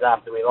the boys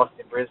after we lost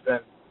in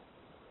Brisbane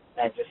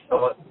and just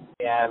thought,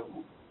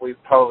 we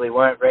probably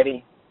weren't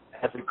ready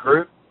as a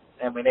group,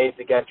 and we needed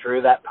to go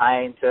through that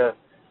pain to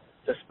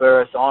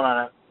spur us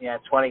on. And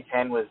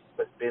 2010 was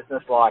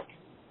business-like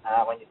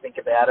when you think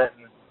about it.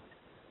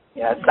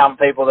 And some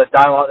people that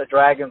don't like the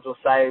Dragons will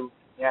say,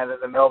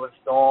 that the Melbourne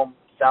Storm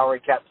salary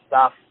cap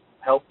stuff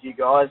helped you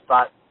guys,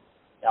 but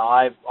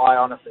I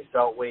honestly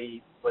felt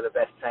we were the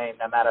best team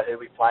no matter who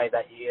we played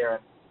that year,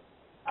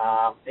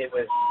 and it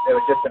was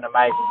just an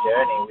amazing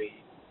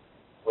journey.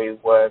 We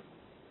were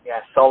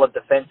solid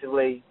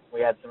defensively.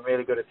 We had some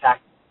really good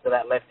attack to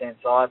that left-hand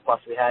side,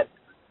 plus we had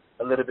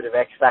a little bit of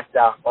X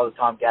factor by the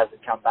time Gaz had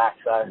come back,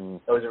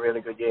 so it was a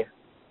really good year.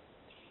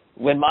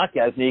 When Mark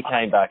Gasnier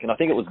came back, and I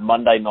think it was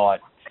Monday night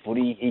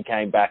footy, he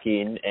came back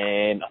in,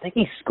 and I think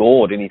he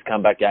scored in his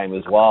comeback game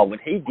as well. When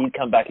he did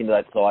come back into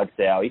that side,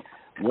 Sowie,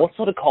 what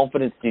sort of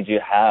confidence did you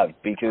have?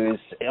 Because,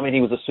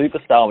 he was a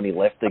superstar when he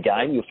left the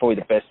game. He was probably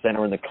the best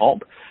centre in the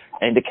comp.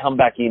 And to come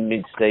back in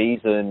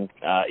mid-season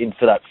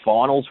into that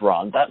finals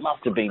run, that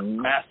must have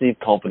been massive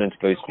confidence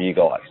boost for you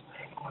guys.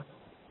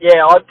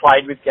 Yeah, I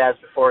played with Gaz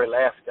before he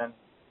left, and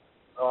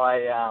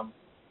I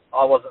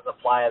wasn't the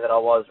player that I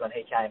was when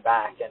he came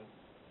back. And,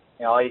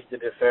 I used to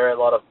defer a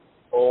lot of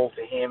ball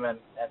to him and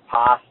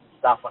pass and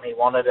stuff when he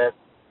wanted it.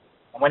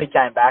 And when he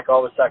came back,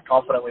 I was so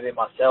confident within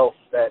myself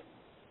that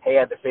he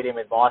had to fit in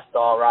with my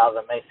style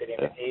rather than me fit in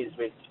with his,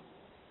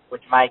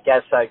 which made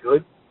Gaz so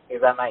good,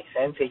 if that makes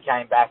sense. He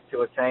came back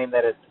to a team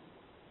that had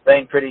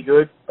been pretty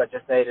good, but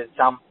just needed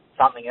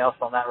something else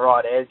on that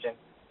right edge, and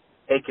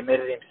he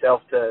committed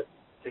himself to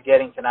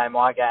getting to know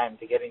my game,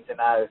 to getting to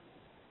know,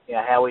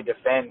 how we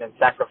defend and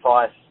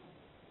sacrifice,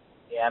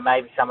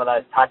 maybe some of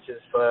those touches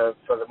for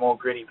the more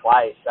gritty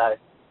plays. So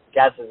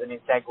Gaz was an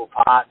integral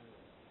part, and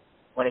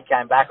when he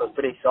came back I was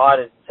pretty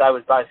excited, and so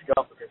was Bo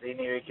Scott, because he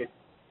knew he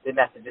didn't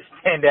have to just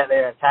stand out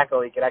there and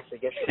tackle, he could actually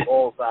get the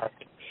ball. So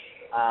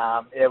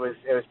it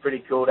was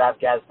pretty cool to have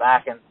Gaz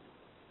back, and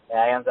he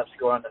ends up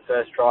scoring the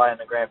first try in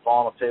the grand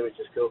final too, which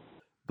is cool.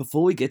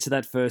 Before we get to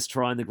that first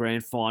try in the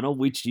grand final,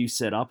 which you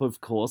set up,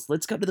 of course,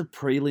 let's go to the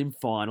prelim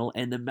final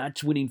and the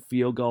match-winning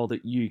field goal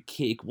that you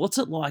kick. What's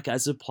it like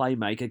as a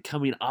playmaker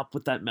coming up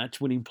with that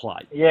match-winning play?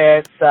 Yeah,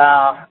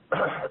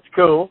 it's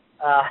cool.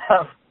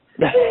 How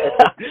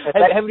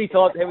many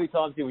times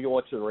did you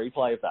watch the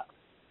replay of that?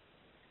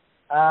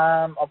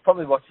 I'll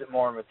probably watch it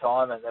more in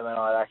retirement than when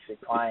I was actually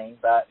playing,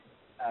 but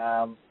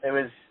it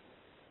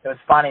was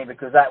funny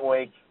because that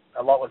week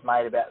a lot was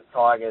made about the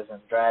Tigers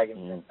and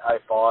Dragons and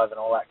 05 and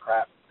all that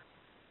crap,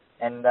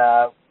 and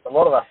a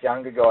lot of us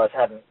younger guys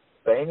hadn't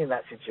been in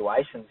that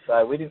situation,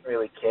 so we didn't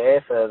really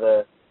care for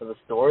the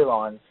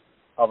storylines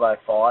of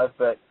 05.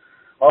 But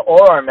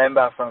all I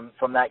remember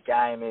from that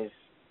game is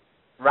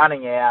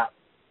running out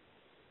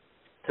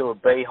to a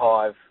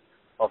beehive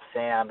of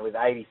sound with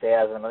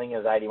 80,000, I think it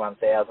was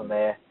 81,000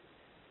 there.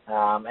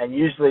 And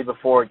usually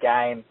before a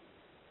game,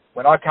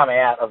 when I come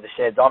out of the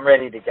sheds, I'm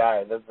ready to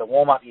go. The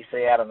warm-up you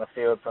see out on the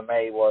field for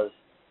me was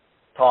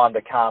time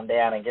to calm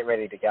down and get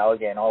ready to go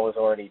again. I was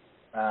already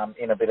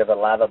in a bit of a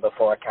lather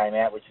before I came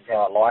out, which is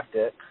how I liked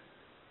it.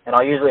 And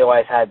I usually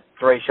always had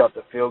 3 shots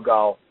at field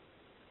goal,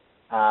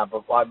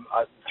 but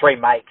 3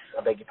 makes,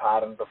 I beg your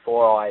pardon,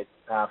 before I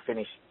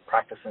finished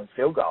practicing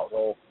field goals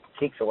or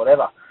kicks or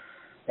whatever.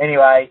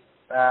 Anyway,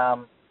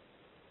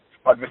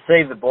 I'd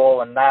receive the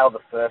ball and nail the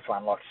first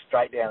one, like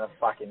straight down the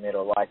fucking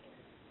middle. Like,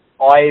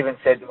 I even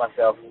said to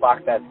myself,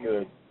 fuck, that's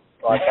good.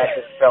 Like, that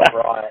just felt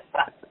right.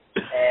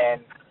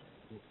 And,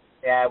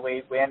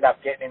 we end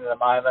up getting into the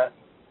moment.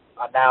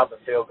 I nailed the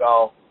field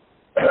goal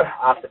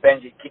after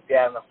Benji kicked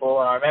out on the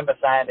full. And I remember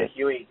saying to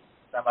Huey,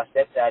 my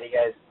stepdad, he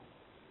goes,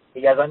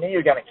 I knew you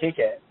were going to kick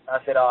it. And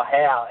I said, oh,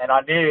 how? And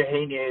I knew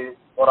he knew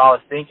what I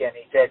was thinking.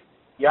 He said,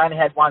 you only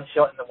had 1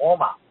 shot in the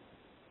warm-up.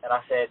 And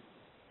I said,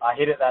 I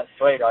hit it that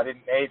sweet. I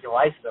didn't need to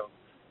waste them.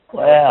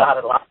 Wow. I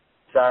started laughing.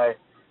 So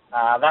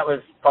that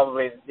was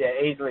probably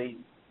easily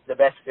the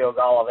best field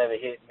goal I've ever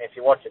hit. And if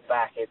you watch it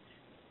back, it's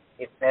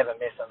it's never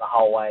missing the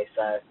whole way.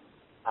 So,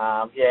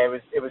 yeah,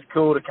 it was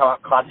cool to come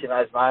up clutch in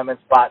those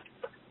moments, but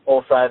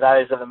also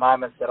those are the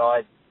moments that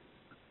I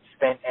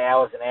spent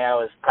hours and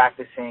hours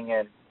practicing,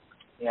 and,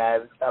 you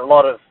know, a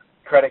lot of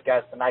credit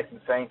goes to Nathan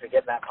Seen for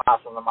getting that pass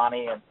on the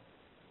money, and,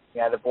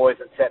 you know, the boys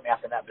that set me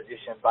up in that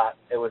position, but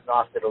it was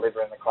nice to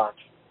deliver in the clutch.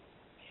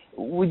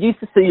 We used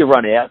to see you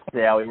run out,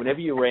 Zowie. Whenever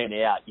you ran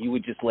out, you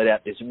would just let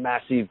out this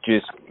massive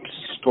just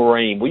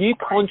scream. Were you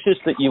conscious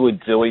that you were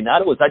doing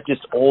that, or was that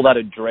just all that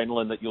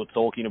adrenaline that you're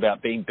talking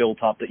about being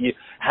built up that you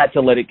had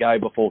to let it go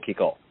before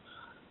kick-off?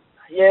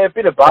 Yeah, a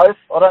bit of both.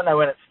 I don't know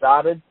when it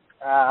started,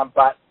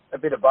 but a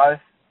bit of both.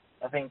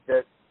 I think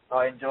that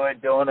I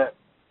enjoyed doing it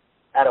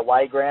at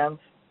away grounds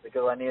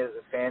because I knew that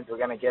the fans were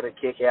going to get a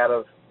kick out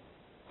of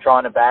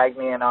trying to bag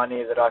me, and I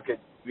knew that I could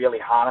really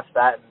harness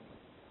that. And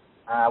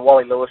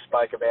Wally Lewis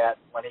spoke about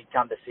when he'd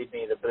come to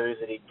Sydney, the boos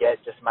that he'd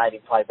get just made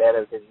him play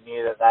better because he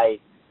knew that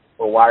they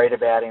were worried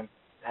about him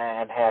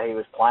and how he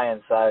was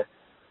playing. So,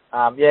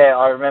 yeah,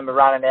 I remember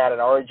running out at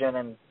Origin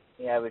and,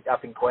 you know,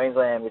 up in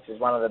Queensland, which is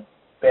one of the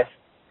best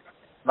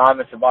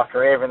moments of my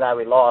career, even though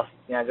we lost,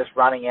 you know, just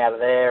running out of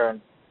there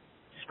and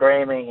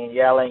screaming and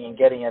yelling and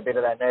getting a bit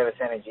of that nervous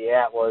energy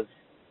out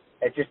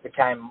it just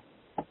became,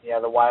 you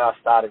know, the way I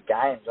started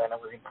games, and it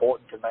was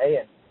important to me.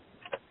 And,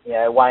 you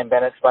know, Wayne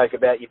Bennett spoke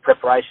about your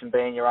preparation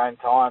being your own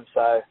time.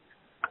 So,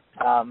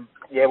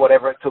 yeah,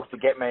 whatever it took to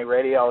get me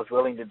ready, I was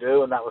willing to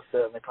do, and that was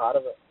certainly part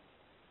of it.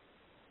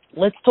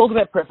 Let's talk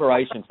about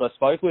preparation. So I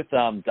spoke with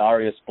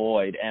Darius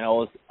Boyd, and I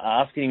was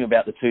asking him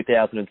about the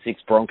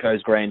 2006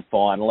 Broncos Grand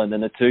Final and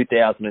then the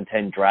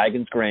 2010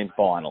 Dragons Grand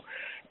Final.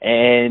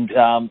 And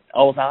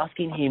I was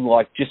asking him,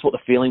 like, just what the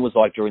feeling was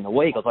like during the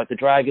week. I was like, the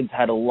Dragons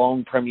had a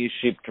long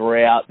premiership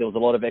drought. There was a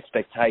lot of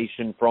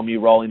expectation from you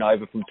rolling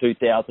over from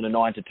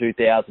 2009 to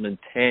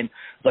 2010.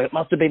 So it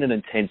must have been an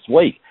intense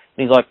week.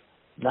 And he's like,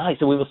 no,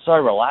 so we were so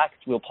relaxed.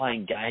 We were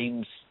playing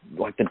games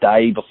like the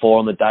day before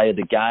on the day of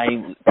the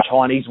game,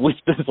 Chinese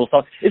whispers or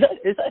something.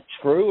 Is that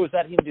true, or is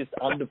that him just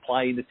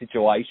underplaying the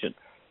situation?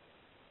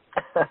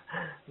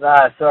 No,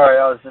 sorry,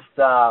 I was just...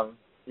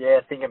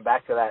 yeah, thinking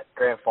back to that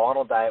grand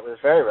final day, it was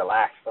very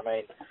relaxed. I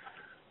mean,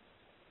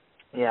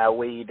 you know,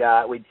 we'd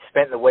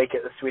spent the week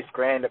at the Swiss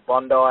Grand at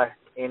Bondi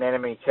in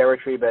enemy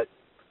territory, but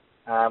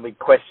we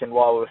questioned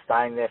why we were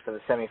staying there for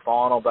the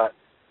semi-final. But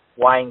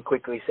Wayne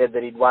quickly said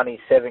that he'd won his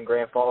 6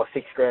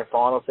 grand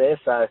finals there,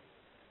 so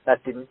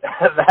that didn't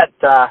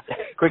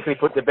quickly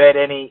put to bed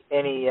any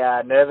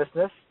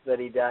nervousness that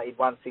he'd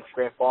won 6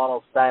 grand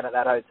finals staying at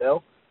that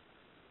hotel.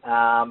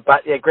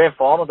 But yeah, grand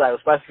final day, we were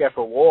supposed to go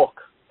for a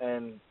walk,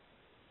 and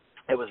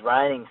it was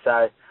raining,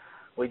 so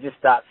we just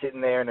start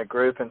sitting there in a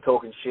group and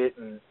talking shit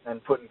and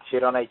putting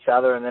shit on each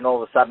other, and then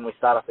all of a sudden we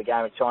start off the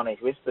game with Chinese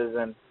whispers.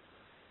 And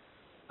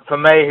for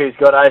me, who's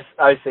got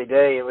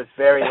OCD, it was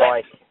very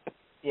like,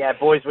 yeah,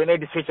 boys, we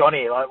need to switch on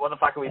here. Like, what the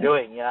fuck are we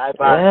doing? You know,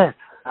 but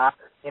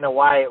in a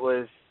way, it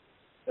was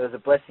a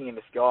blessing in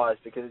disguise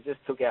because it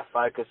just took our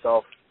focus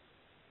off.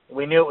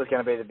 We knew it was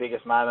going to be the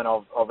biggest moment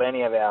of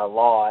any of our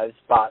lives,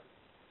 but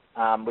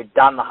we'd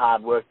done the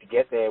hard work to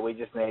get there. We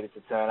just needed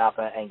to turn up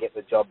and get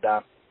the job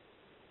done.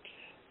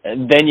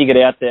 And then you get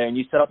out there and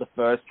you set up the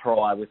first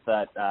try with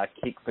that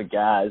kick for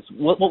Gaz.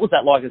 What was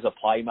that like as a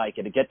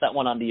playmaker, to get that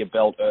one under your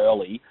belt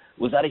early?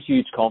 Was that a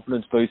huge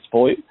confidence boost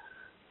for you?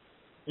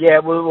 Yeah,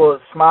 we were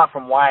smart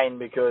from Wayne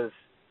because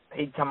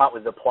he'd come up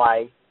with the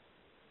play.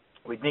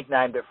 We'd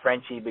nicknamed it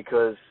Frenchie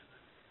because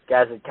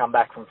Gaz had come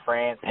back from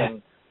France,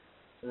 and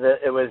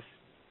it was,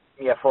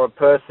 yeah, for a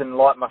person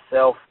like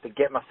myself to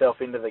get myself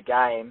into the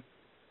game,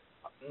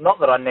 not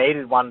that I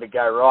needed one to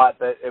go right,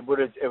 but it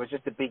was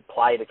just a big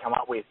play to come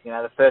up with. You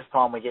know, the first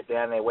time we get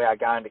down there, we are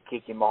going to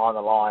kick him behind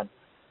the line,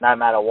 no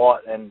matter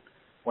what. And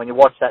when you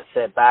watch that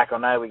set back, I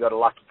know we got a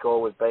lucky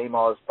call with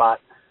BMOS, but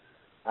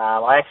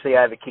I actually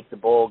overkicked the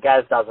ball.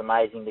 Gaz does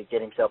amazing to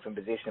get himself in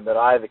position, but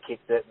I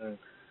overkicked it, and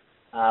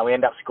we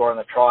ended up scoring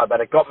the try.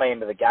 But it got me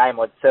into the game.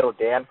 I'd settled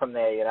down from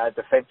there. You know,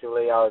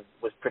 defensively I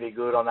was pretty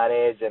good on that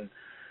edge, and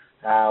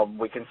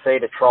we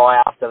conceded a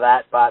try after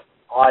that, but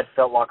I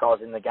felt like I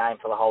was in the game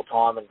for the whole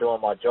time and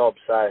doing my job.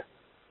 So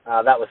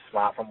that was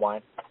smart from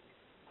Wayne.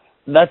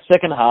 That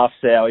second half,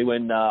 Sowie,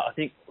 when I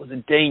think it was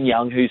Dean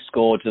Young who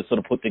scored to sort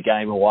of put the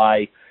game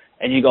away,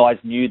 and you guys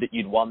knew that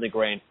you'd won the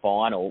grand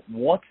final,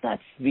 what's that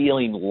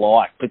feeling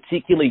like,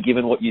 particularly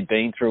given what you'd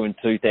been through in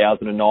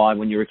 2009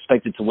 when you were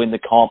expected to win the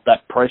comp,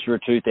 that pressure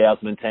of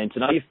 2010, to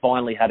know you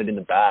finally had it in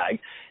the bag?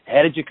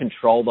 How did you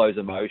control those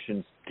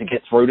emotions to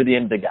get through to the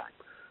end of the game?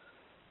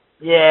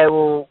 Yeah,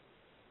 well,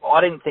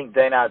 I didn't think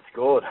Dino had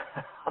scored.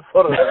 I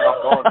thought it was a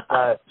knock-on.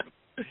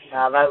 So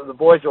the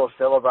boys were all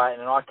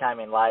celebrating, and I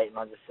came in late, and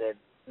I just said,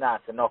 no,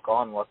 it's a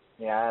knock-on.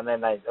 You know, and then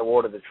they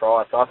awarded the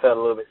try, so I felt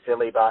a little bit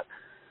silly, but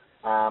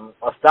I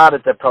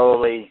started to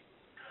probably,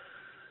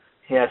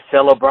 you know,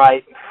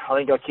 celebrate. I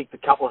think I kicked a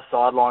couple of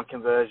sideline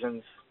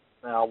conversions.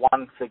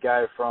 One to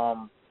go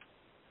from,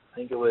 I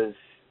think it was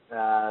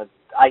 6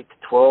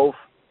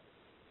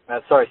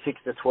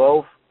 to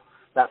 12,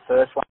 that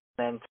first one,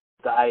 and then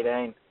to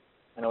 18,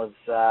 and it was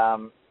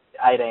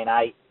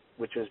 18-8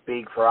 which was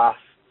big for us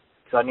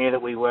because I knew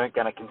that we weren't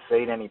going to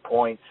concede any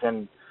points,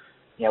 and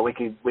we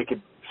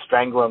could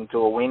strangle them to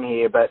a win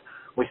here. But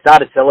we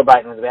started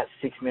celebrating with about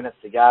 6 minutes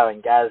to go,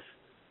 and Gaz,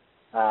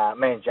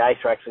 me and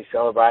Jace were actually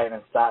celebrating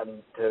and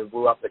starting to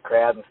woo up the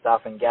crowd and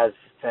stuff, and Gaz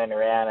just turned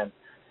around and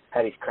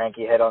had his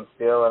cranky head on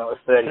still, and it was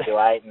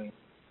 30-8, and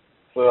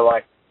we were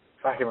like,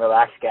 fucking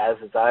relax, Gaz,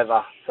 it's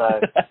over.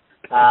 So,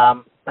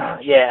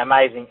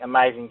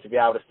 amazing to be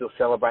able to still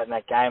celebrate in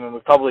that game, and we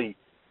probably,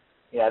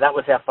 that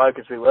was how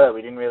focused we were.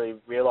 We didn't really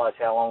realise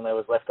how long there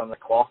was left on the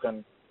clock,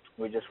 and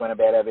we just went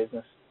about our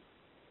business.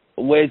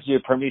 Where's your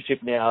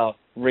premiership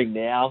ring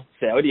now,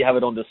 Sowie? Do you have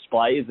it on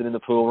display? Is it in the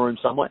pool room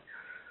somewhere?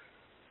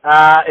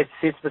 It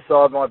sits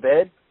beside my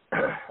bed.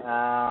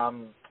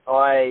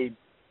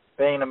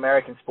 Being an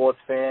American sports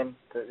fan,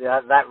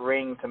 that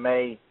ring to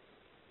me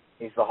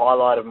is the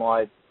highlight of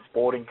my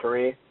sporting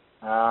career.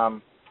 I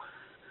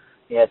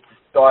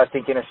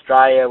think in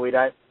Australia we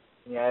don't,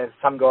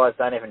 some guys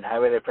don't even know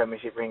where their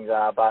premiership rings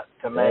are, but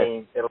to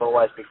me it'll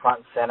always be front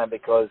and centre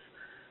because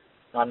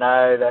I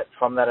know that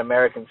from that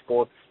American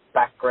sports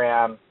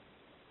background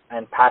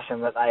and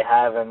passion that they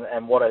have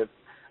and what a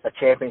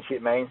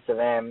championship means to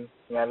them,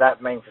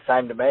 that means the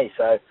same to me.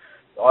 So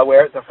I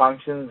wear it to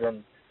functions,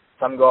 and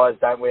some guys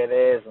don't wear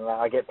theirs, and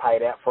I get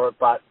paid out for it,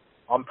 but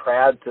I'm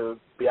proud to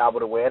be able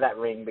to wear that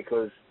ring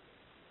because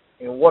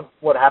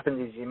what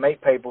happens is you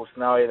meet people,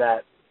 Snowy,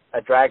 that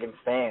are Dragons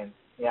fans,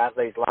 at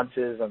these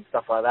lunches and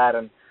stuff like that,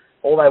 and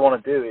all they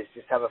want to do is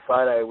just have a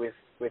photo with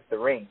the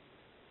ring.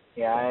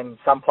 And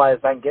some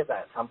players don't get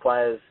that. Some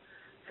players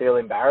feel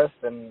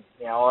embarrassed, and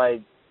I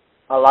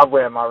love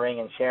wearing my ring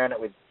and sharing it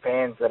with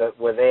fans that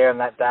were there on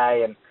that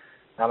day. And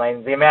I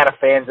mean, the amount of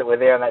fans that were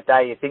there on that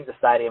day, you think the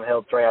stadium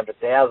held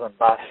 300,000,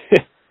 but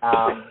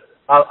I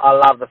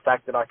love the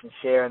fact that I can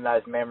share in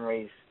those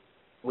memories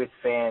with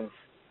fans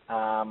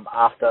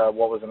after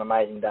what was an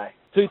amazing day.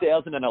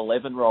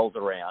 2011 rolls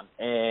around,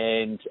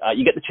 and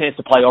you get the chance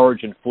to play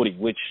Origin footy,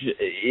 which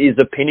is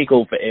a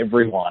pinnacle for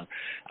everyone.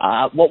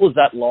 What was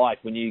that like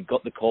when you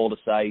got the call to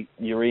say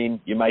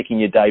you're making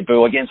your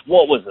debut against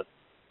what was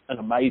an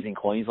amazing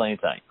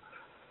Queensland team?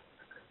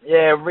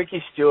 Yeah,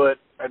 Ricky Stewart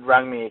had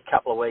rung me a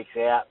couple of weeks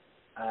out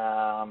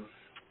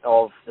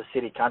of the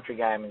City Country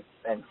game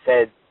and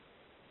said,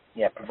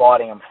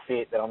 providing I'm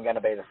fit, that I'm going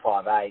to be the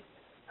 5'8".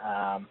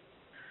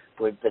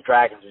 The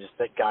Dragons were just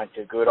going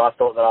too good. I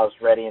thought that I was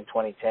ready in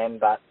 2010,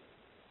 but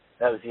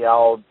that was the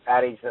old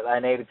adage that they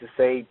needed to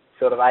see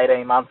sort of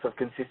 18 months of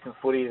consistent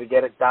footy to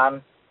get it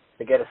done,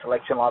 to get a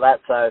selection like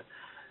that. So,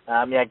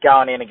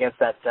 going in against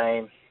that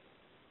team,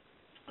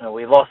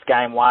 we lost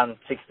game 1,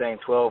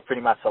 16-12,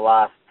 pretty much the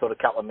last sort of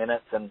couple of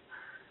minutes, and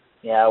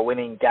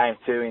winning game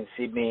 2 in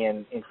Sydney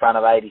and in front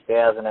of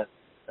 80,000 at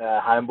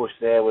Homebush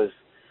there was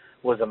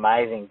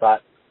amazing.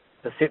 But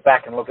to sit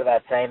back and look at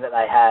that team that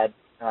they had,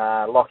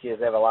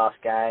 Lockyer's ever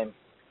last game,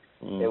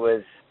 it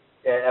was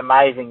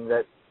amazing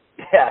that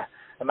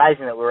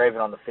we're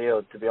even on the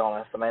field, to be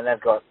honest. I mean, they've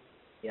got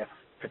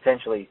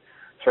potentially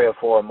 3 or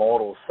 4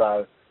 immortals.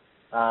 So,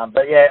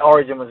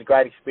 Origin was a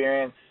great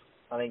experience.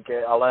 I think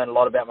I learned a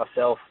lot about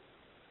myself.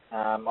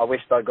 I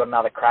wished I'd got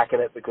another crack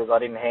at it because I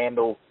didn't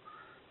handle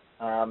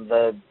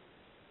the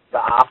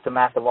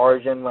aftermath of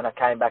Origin when I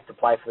came back to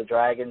play for the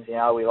Dragons.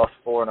 We lost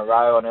 4 in a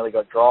row. I nearly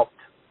got dropped.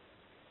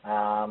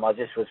 I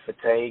just was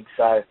fatigued.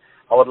 So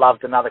I would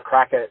loved another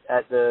crack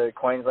at the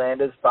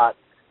Queenslanders, but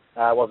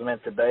it wasn't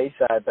meant to be.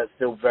 But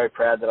still very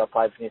proud that I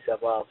played for New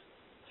South Wales.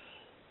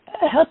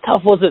 How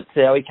tough was it,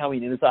 Sowie,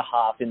 coming in as a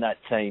half in that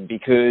team?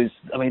 Because,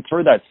 I mean,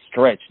 through that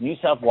stretch, New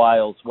South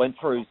Wales went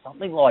through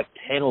something like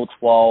 10 or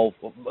 12,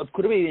 it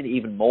could have been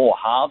even more,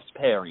 halves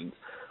pairings.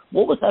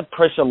 What was that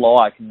pressure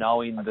like,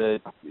 knowing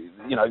that,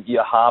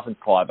 your half and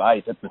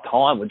 5'8" at the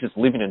time were just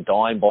living and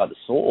dying by the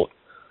sword?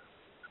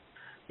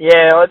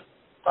 Yeah,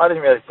 I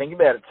didn't really think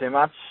about it too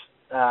much.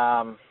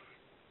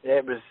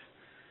 It was,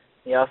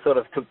 I sort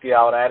of took the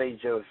old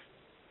adage of,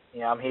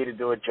 I'm here to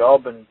do a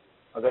job, and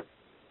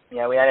we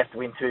only have to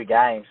win 2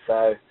 games.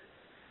 So,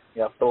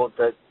 I thought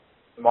that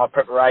my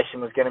preparation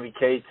was going to be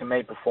key to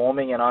me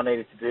performing, and I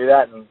needed to do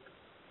that. And,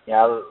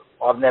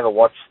 I've never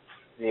watched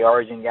the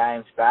Origin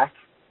games back.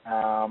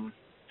 I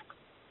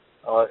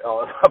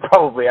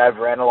probably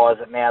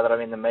overanalyze it now that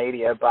I'm in the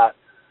media, but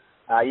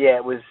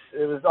it was.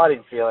 I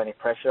didn't feel any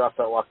pressure. I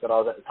felt like that I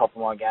was at the top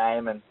of my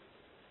game, and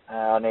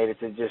I needed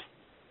to just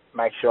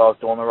make sure I was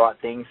doing the right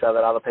thing so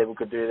that other people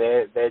could do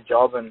their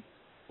job, and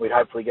we'd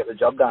hopefully get the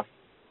job done.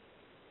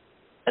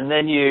 And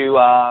then you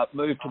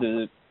moved to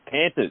the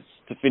Panthers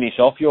to finish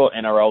off your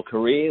NRL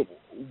career.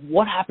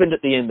 What happened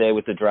at the end there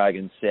with the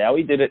Dragons,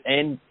 Sowie? Did it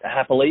end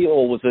happily,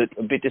 or was it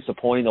a bit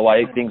disappointing the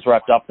way things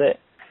wrapped up there?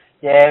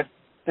 Yeah,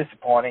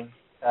 disappointing.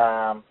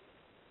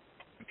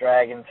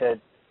 Dragons had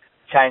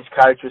changed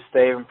coach with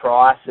Stephen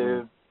Price,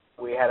 who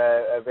we had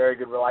a very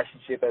good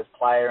relationship as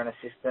player and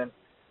assistant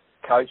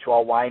coach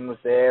while Wayne was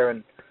there,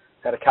 and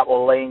had a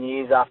couple of lean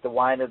years after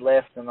Wayne had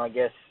left. And I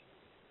guess,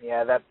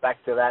 that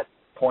back to that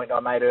point I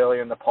made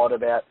earlier in the pod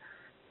about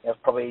I was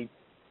probably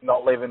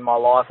not living my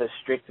life as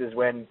strict as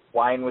when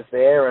Wayne was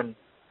there, and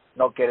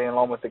not getting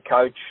along with the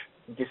coach,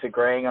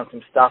 disagreeing on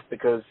some stuff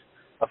because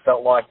I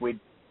felt like we'd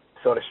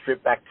sort of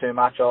stripped back too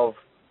much of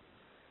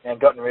and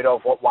gotten rid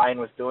of what Wayne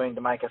was doing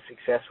to make us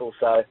successful.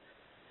 So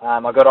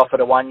I got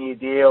offered a 1-year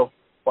deal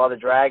by the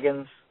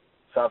Dragons,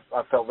 so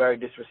I felt very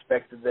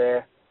disrespected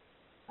there.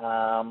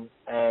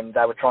 And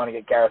they were trying to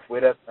get Gareth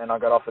Widdop, and I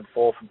got offered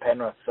 4 from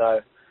Penrith. So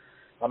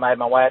I made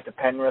my way out to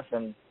Penrith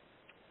and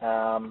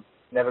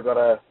never got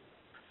a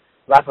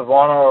lap of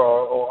honour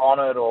or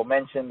honoured or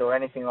mentioned or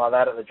anything like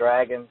that at the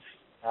Dragons.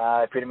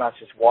 It pretty much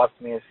just wiped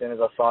me as soon as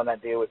I signed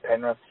that deal with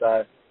Penrith.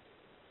 So,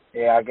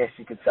 yeah, I guess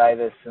you could say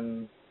there's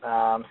some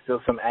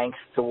still some angst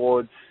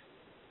towards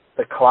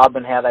the club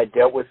and how they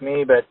dealt with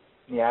me, but,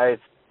 you know,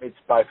 it's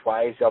both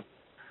ways.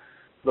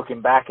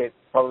 Looking back, it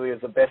probably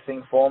was the best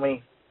thing for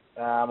me.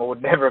 I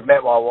would never have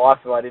met my wife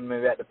if I didn't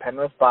move out to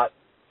Penrith, but,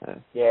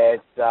 yeah,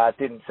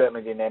 it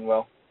certainly didn't end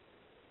well.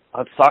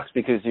 It sucks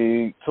because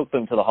you took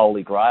them to the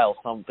Holy Grail,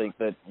 something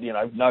that, you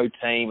know, no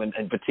team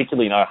and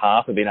particularly no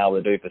half have been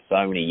able to do for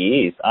so many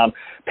years.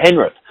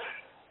 Penrith,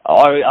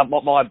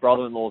 my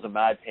brother-in-law's a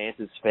mad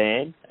Panthers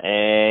fan,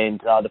 and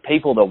the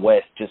people of the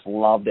West just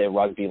love their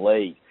rugby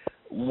league.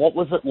 What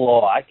was it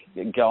like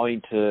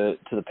going to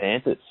the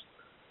Panthers?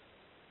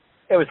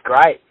 It was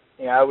great.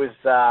 You know,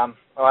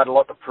 I had a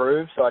lot to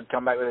prove, so I'd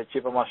come back with a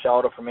chip on my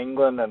shoulder from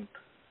England, and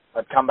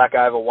I'd come back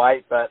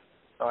overweight, but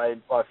I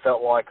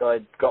felt like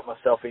I'd got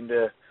myself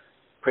into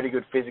pretty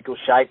good physical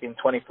shape in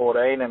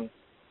 2014, and,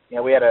 you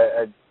know, we had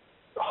a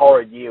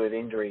horrid year with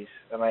injuries.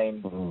 I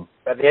mean,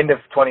 at the end of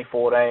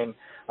 2014,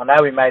 I know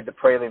we made the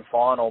prelim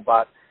final,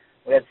 but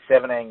we had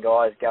 17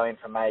 guys go in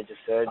for major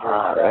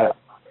surgery.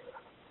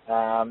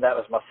 That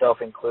was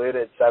myself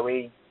included. So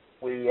it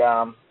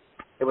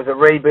was a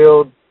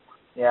rebuild.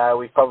 You know,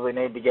 we probably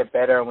needed to get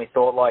better, and we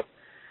thought, like,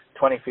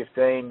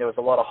 2015, there was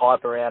a lot of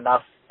hype around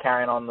us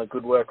carrying on the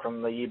good work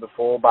from the year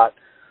before, but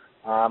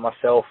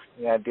myself,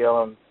 you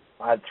know,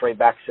 I had 3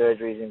 back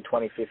surgeries in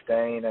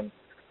 2015, and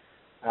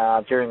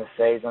during the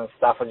season and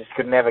stuff, I just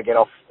could never get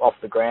off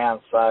the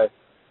ground. So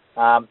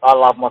I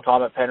love my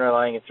time at Penrith.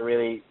 I think it's a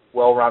really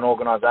well-run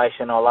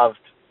organisation. I loved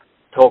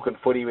talking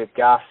footy with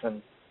Gus,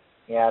 and,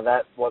 you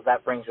know, what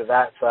that brings with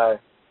that. So,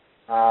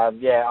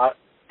 yeah, I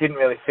didn't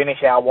really finish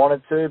how I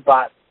wanted to,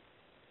 but,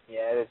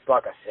 yeah, it's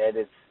like I said,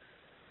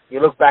 you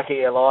look back at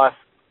your life,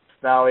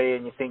 Snowy,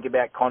 and you think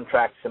about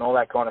contracts and all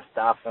that kind of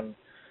stuff, and,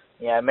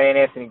 you know, me and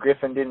Anthony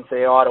Griffin didn't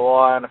see eye to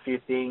eye on a few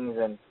things,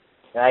 and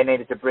they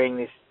needed to bring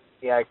this,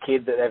 you know,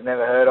 kid that they've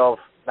never heard of,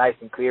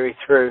 Nathan Cleary,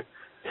 through,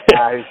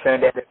 who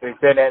turned out to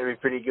be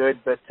pretty good.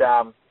 But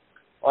I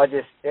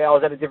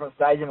was at a different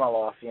stage in my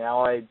life. You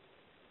know,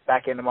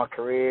 back into my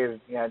career,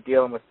 you know,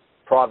 dealing with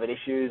private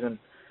issues, and,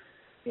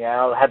 you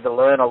know, I had to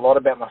learn a lot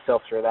about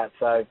myself through that.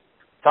 So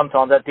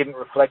sometimes that didn't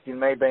reflect in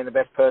me being the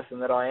best person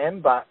that I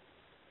am, but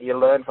you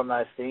learn from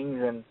those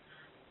things, and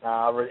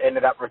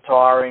ended up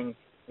retiring,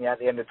 you know, at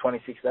the end of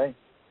 2016.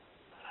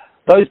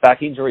 Those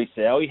back injuries,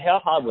 Sowie, how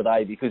hard were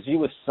they? Because you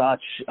were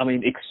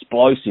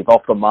explosive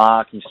off the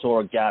mark. You saw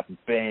a gap,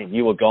 bang,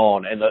 you were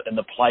gone, and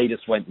the play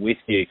just went with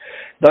you.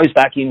 Those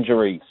back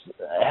injuries,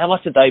 how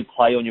much did they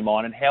play on your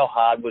mind, and how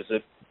hard was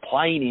it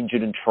playing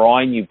injured and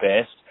trying your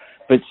best,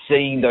 but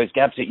seeing those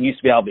gaps that you used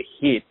to be able to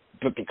hit,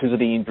 but because of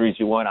the injuries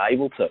you weren't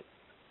able to?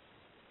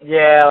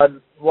 Yeah, I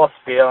lost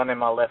feeling in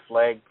my left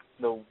leg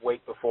the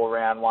week before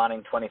round 1 in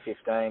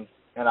 2015,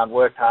 and I'd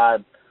worked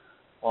hard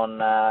on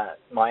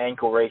my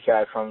ankle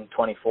reco from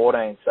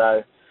 2014.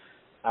 So,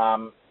 I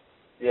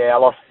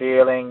lost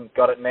feeling,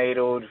 got it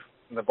needled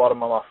in the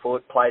bottom of my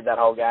foot, played that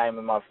whole game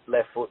with my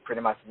left foot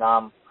pretty much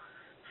numb.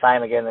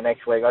 Same again the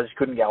next week. I just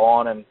couldn't go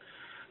on, and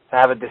to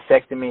have a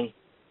disectomy,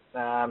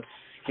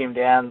 skim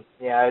down,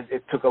 you know,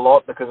 it took a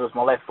lot because it was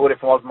my left foot. If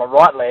it was my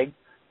right leg,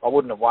 I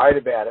wouldn't have worried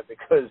about it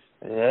because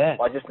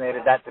I just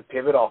needed that to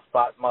pivot off.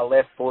 But my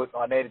left foot,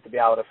 I needed to be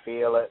able to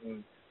feel it,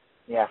 and,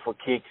 you know, for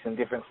kicks and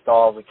different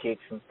styles of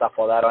kicks and stuff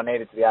like that, I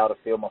needed to be able to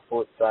feel my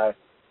foot. So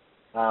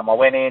I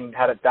went in,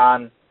 had it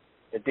done.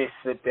 The disc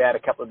slipped out a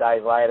couple of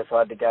days later, so I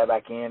had to go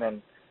back in.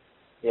 And,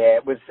 yeah,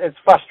 it's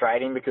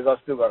frustrating because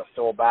I've still got a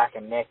sore back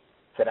and neck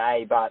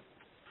today. But,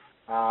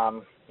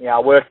 you know, I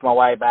worked my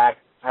way back,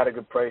 had a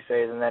good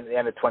pre-season, then at the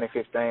end of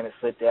 2015 it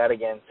slipped out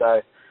again.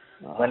 So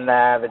when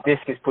the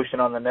disc is pushing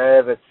on the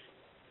nerve,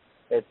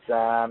 it's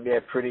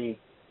pretty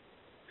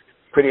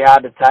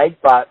hard to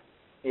take. But,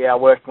 yeah, I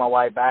worked my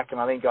way back, and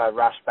I think I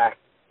rushed back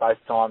both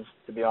times,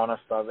 to be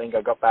honest. I think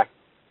I got back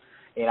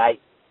in 8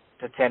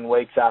 to 10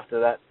 weeks after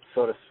that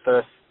sort of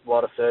first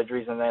lot of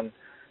surgeries, and then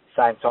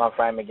same time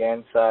frame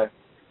again. So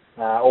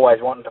always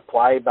wanting to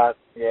play, but,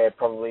 yeah,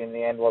 probably in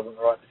the end wasn't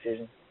the right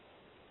decision.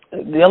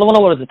 The other one I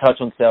wanted to touch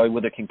on, Sally,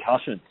 were the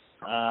concussions,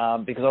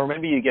 because I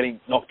remember you getting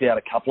knocked out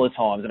a couple of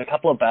times, and a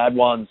couple of bad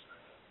ones.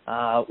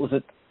 Was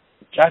it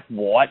Jack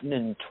Whiten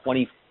in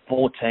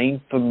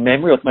 2014 from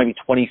memory, or maybe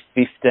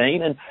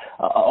 2015? And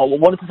I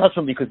wanted to touch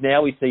on because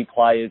now we see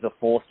players are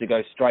forced to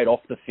go straight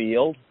off the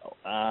field,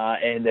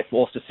 and they're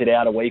forced to sit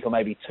out a week or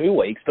maybe 2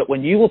 weeks. But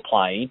when you were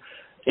playing,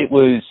 it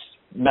was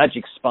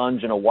magic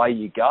sponge and away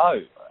you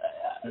go.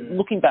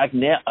 looking back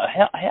now,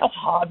 how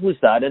hard was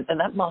that? And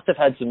that must have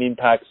had some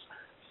impacts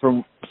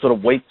from sort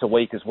of week to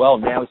week as well.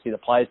 Now we see the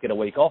players get a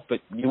week off, but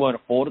you weren't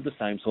afforded the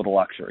same sort of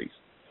luxuries.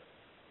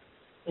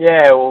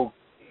 Yeah, well,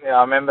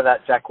 I remember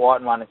that Jack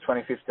Whiten one in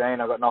 2015.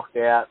 I got knocked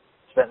out,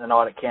 spent the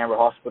night at Canberra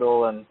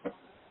Hospital, and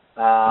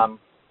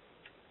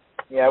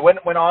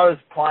when I was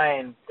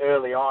playing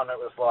early on, it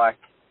was like,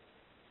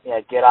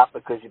 get up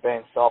because you're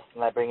being soft,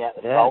 and they bring out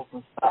the salts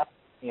and stuff.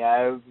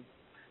 I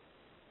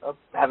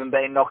haven't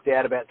been knocked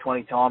out about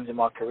 20 times in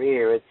my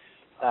career. It's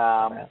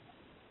I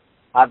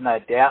have no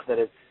doubt that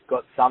it's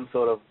got some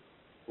sort of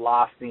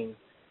lasting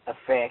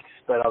effects,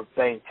 but I've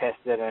been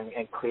tested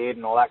and cleared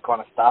and all that kind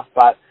of stuff.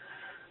 But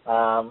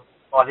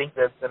I think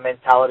that the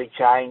mentality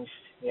changed.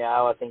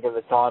 I think of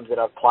the times that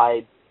I've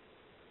played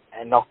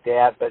and knocked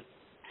out, but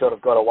sort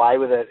of got away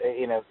with it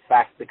in a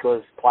fact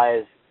because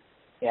players,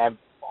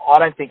 I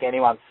don't think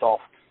anyone's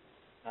soft.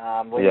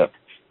 We need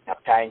to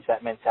change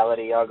that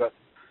mentality. I got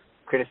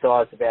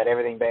criticised about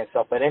everything being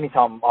soft, but any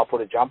time I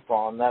put a jumper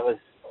on, that was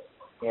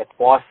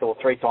twice or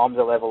three times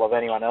the level of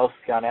anyone else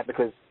going out,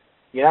 because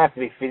you don't have to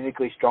be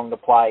physically strong to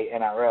play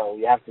NRL.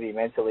 You have to be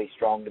mentally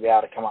strong to be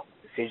able to come up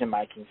with decision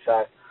making.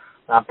 So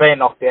being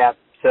knocked out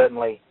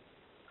certainly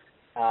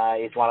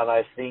is one of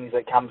those things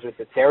that comes with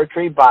the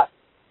territory, but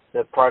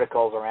the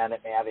protocols around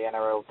it now, the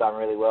NRL have done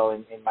really well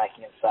in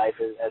making it safe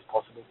as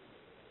possible.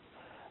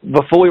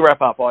 Before we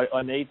wrap up,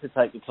 I need to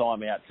take the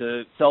time out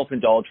to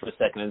self-indulge for a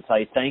second and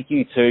say thank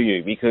you to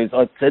you, because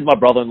I said my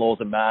brother-in-law's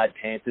a mad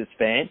Panthers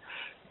fan,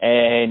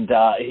 and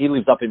he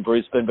lives up in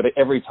Brisbane, but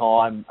every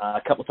time,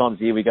 a couple of times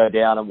a year, we go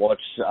down and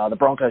watch the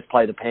Broncos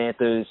play the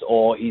Panthers,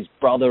 or his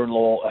brother,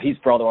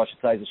 I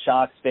should say, is a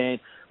Sharks fan.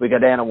 We go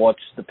down and watch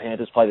the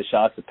Panthers play the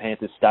Sharks at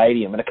Panthers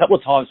Stadium, and a couple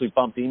of times we've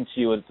bumped into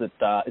you. Is it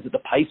the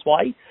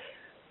Paceway?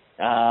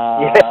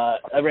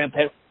 Around,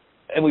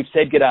 and we've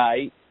said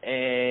g'day,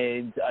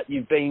 and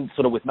you've been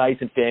sort of with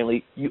mates and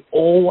family. You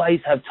always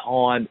have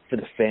time for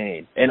the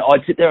fan, and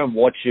I'd sit there and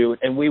watch you,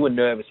 and we were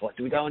nervous. Like,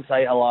 do we go and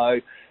say hello?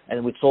 And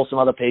then we saw some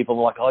other people, and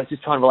we're like, I was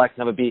just trying to relax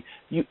and have a beer.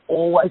 You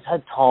always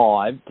had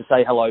time to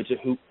say hello to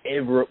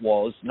whoever it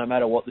was, no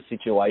matter what the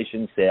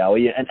situation,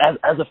 Sowie. And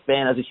as a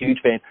fan, as a huge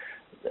fan,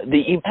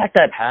 the impact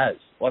that has.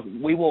 Like,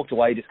 we walked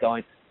away just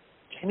going,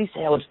 Jimmy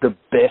Soward's the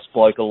best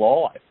bloke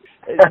alive.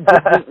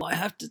 I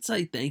have to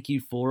say thank you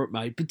for it,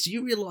 mate. But do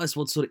you realise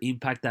what sort of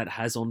impact that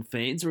has on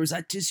fans, or is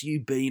that just you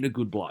being a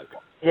good bloke?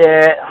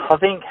 Yeah, I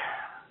think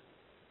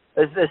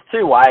there's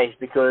two ways,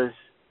 because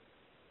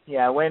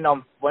when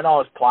I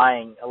was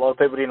playing, a lot of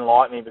people didn't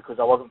like me because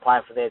I wasn't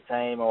playing for their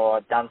team, or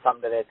I'd done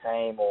something to their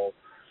team, or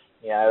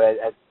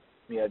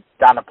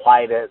done a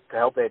play to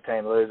help their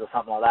team lose or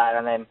something like that.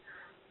 And then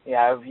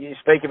if you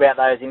speak about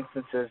those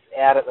instances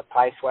out at the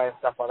Paceway and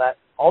stuff like that,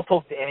 I'll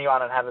talk to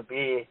anyone and have a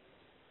beer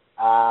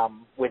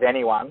with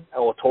anyone,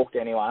 or talk to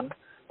anyone,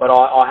 but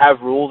I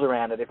have rules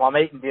around it. If I'm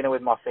eating dinner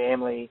with my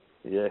family,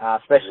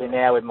 especially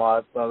now with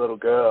my little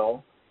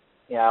girl,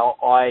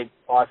 I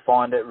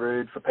find it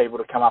rude for people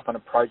to come up and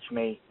approach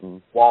me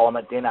while I'm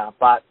at dinner.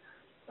 But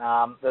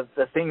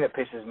the thing that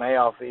pisses me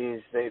off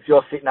is that if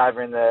you're sitting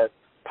over in the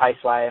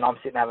Paceway and I'm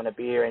sitting having a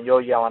beer and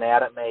you're yelling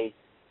out at me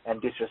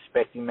and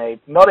disrespecting me,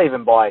 not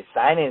even by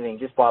saying anything,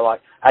 just by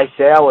like, hey,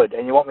 Soward,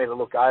 and you want me to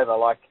look over,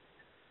 like,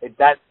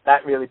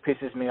 that really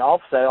pisses me off.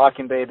 So I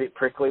can be a bit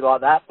prickly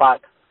like that, but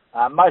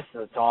most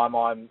of the time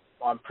I'm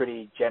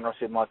pretty generous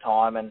with my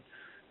time, and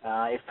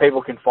if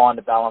people can find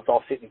a balance,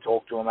 I'll sit and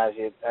talk to them, as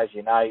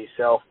you know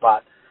yourself.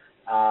 But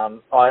I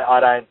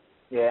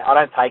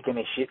don't take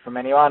any shit from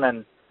anyone,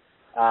 and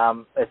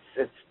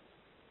it's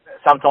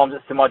sometimes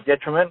it's to my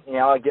detriment.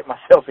 I get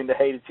myself into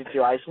heated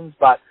situations,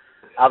 but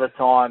other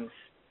times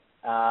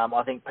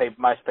I think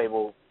most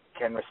people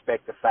can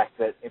respect the fact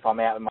that if I'm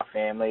out with my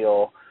family,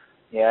 or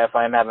if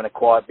I'm having a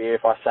quiet beer,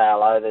 if I say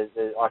hello,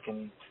 I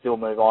can still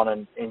move on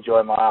and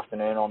enjoy my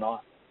afternoon or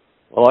night.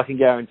 Well, I can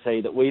guarantee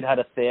that we'd had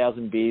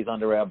 1,000 beers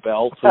under our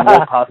belts. We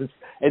walked past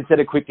and said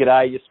a quick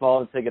g'day, you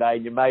smiled and said g'day,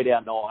 and you made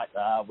our night,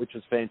 which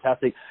was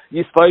fantastic.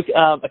 You spoke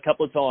a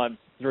couple of times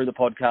through the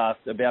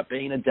podcast about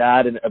being a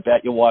dad and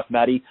about your wife,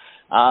 Maddie.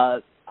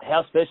 How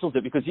special is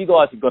it? Because you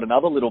guys have got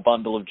another little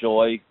bundle of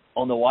joy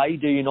on the way,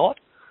 do you not?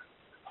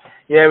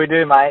 Yeah, we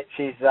do, mate.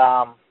 She's,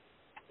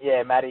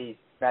 Maddie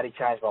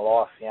changed my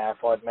life.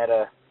 If I'd met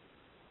her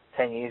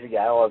 10 years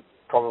ago,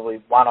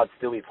 I'd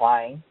still be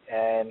playing,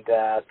 and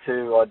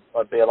two,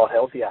 I'd be a lot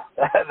healthier.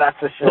 That's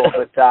for sure.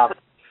 But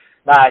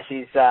no,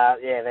 she's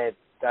they're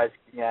those,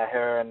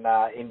 her and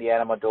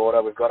Indiana, my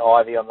daughter. We've got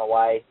Ivy on the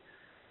way.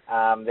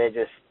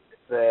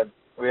 They're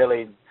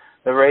really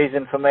the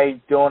reason for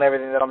me doing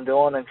everything that I'm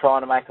doing and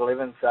trying to make a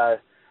living. So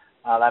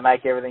they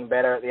make everything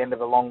better. At the end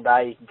of a long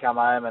day, you can come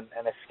home and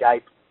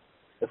escape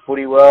the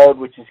footy world,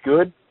 which is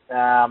good.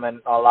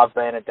 And I love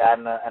being a dad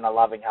and a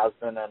loving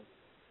husband, and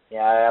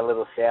our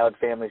little Soward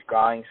family's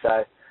growing.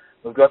 So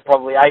we've got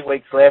probably 8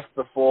 weeks left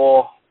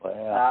before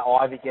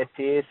Ivy gets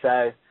here.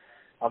 So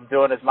I'm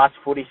doing as much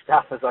footy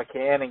stuff as I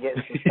can and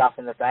getting some stuff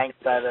in the bank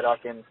so that I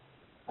can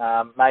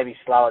maybe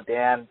slow it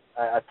down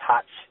a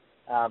touch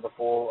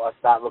before I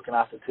start looking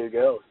after 2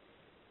 girls.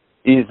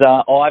 Is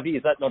Ivy,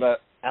 is that not a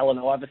Allen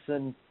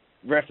Iverson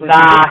reference?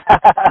 Nah.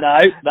 No.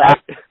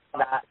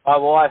 Nah. My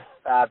wife,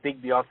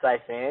 big Beyonce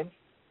fan,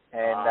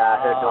 and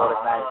her daughter's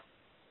name is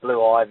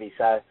Blue Ivy.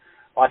 So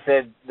I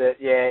said that,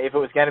 if it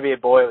was going to be a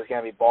boy, it was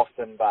going to be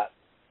Boston, but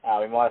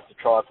we might have to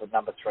try for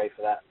number 3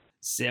 for that.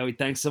 Sowie,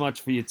 thanks so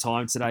much for your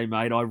time today,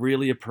 mate. I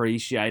really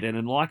appreciate it.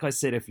 And like I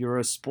said, if you're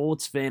a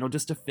sports fan or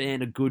just a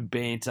fan of good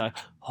banter,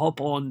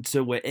 hop on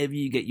to wherever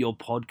you get your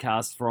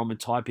podcast from and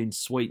type in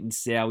Sweet and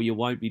Sour. You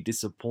won't be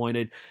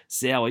disappointed.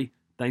 Sowie,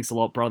 thanks a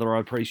lot, brother. I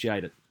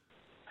appreciate it.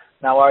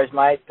 No worries,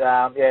 mate.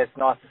 It's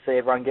nice to see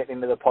everyone getting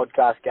into the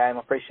podcast game. I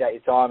appreciate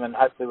your time, and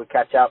hopefully we'll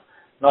catch up,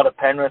 not at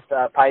Penrith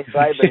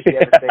Paceway, but if you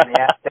ever see me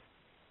out,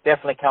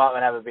 definitely come up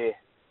and have a beer.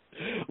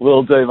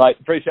 Will do, mate.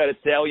 Appreciate it,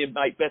 Sowie, and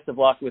mate, best of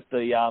luck with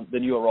the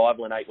new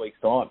arrival in 8 weeks'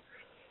 time.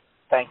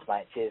 Thanks,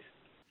 mate. Cheers.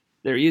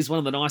 There he is, one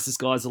of the nicest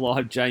guys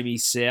alive, Jamie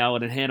Sow.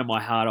 And hand on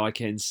my heart, I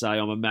can say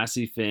I'm a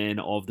massive fan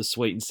of the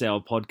Sweet and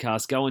Sour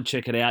podcast. Go and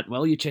check it out.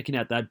 While you're checking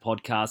out that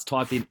podcast,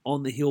 type in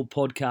On the Hill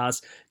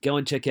podcast. Go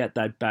and check out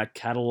that back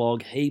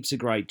catalogue. Heaps of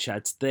great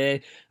chats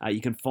there.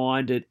 You can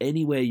find it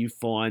anywhere you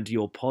find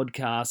your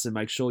podcast, and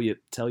make sure you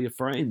tell your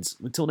friends.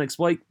 Until next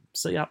week,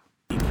 see ya.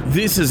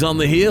 This is On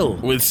the Hill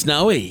with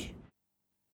Snowy.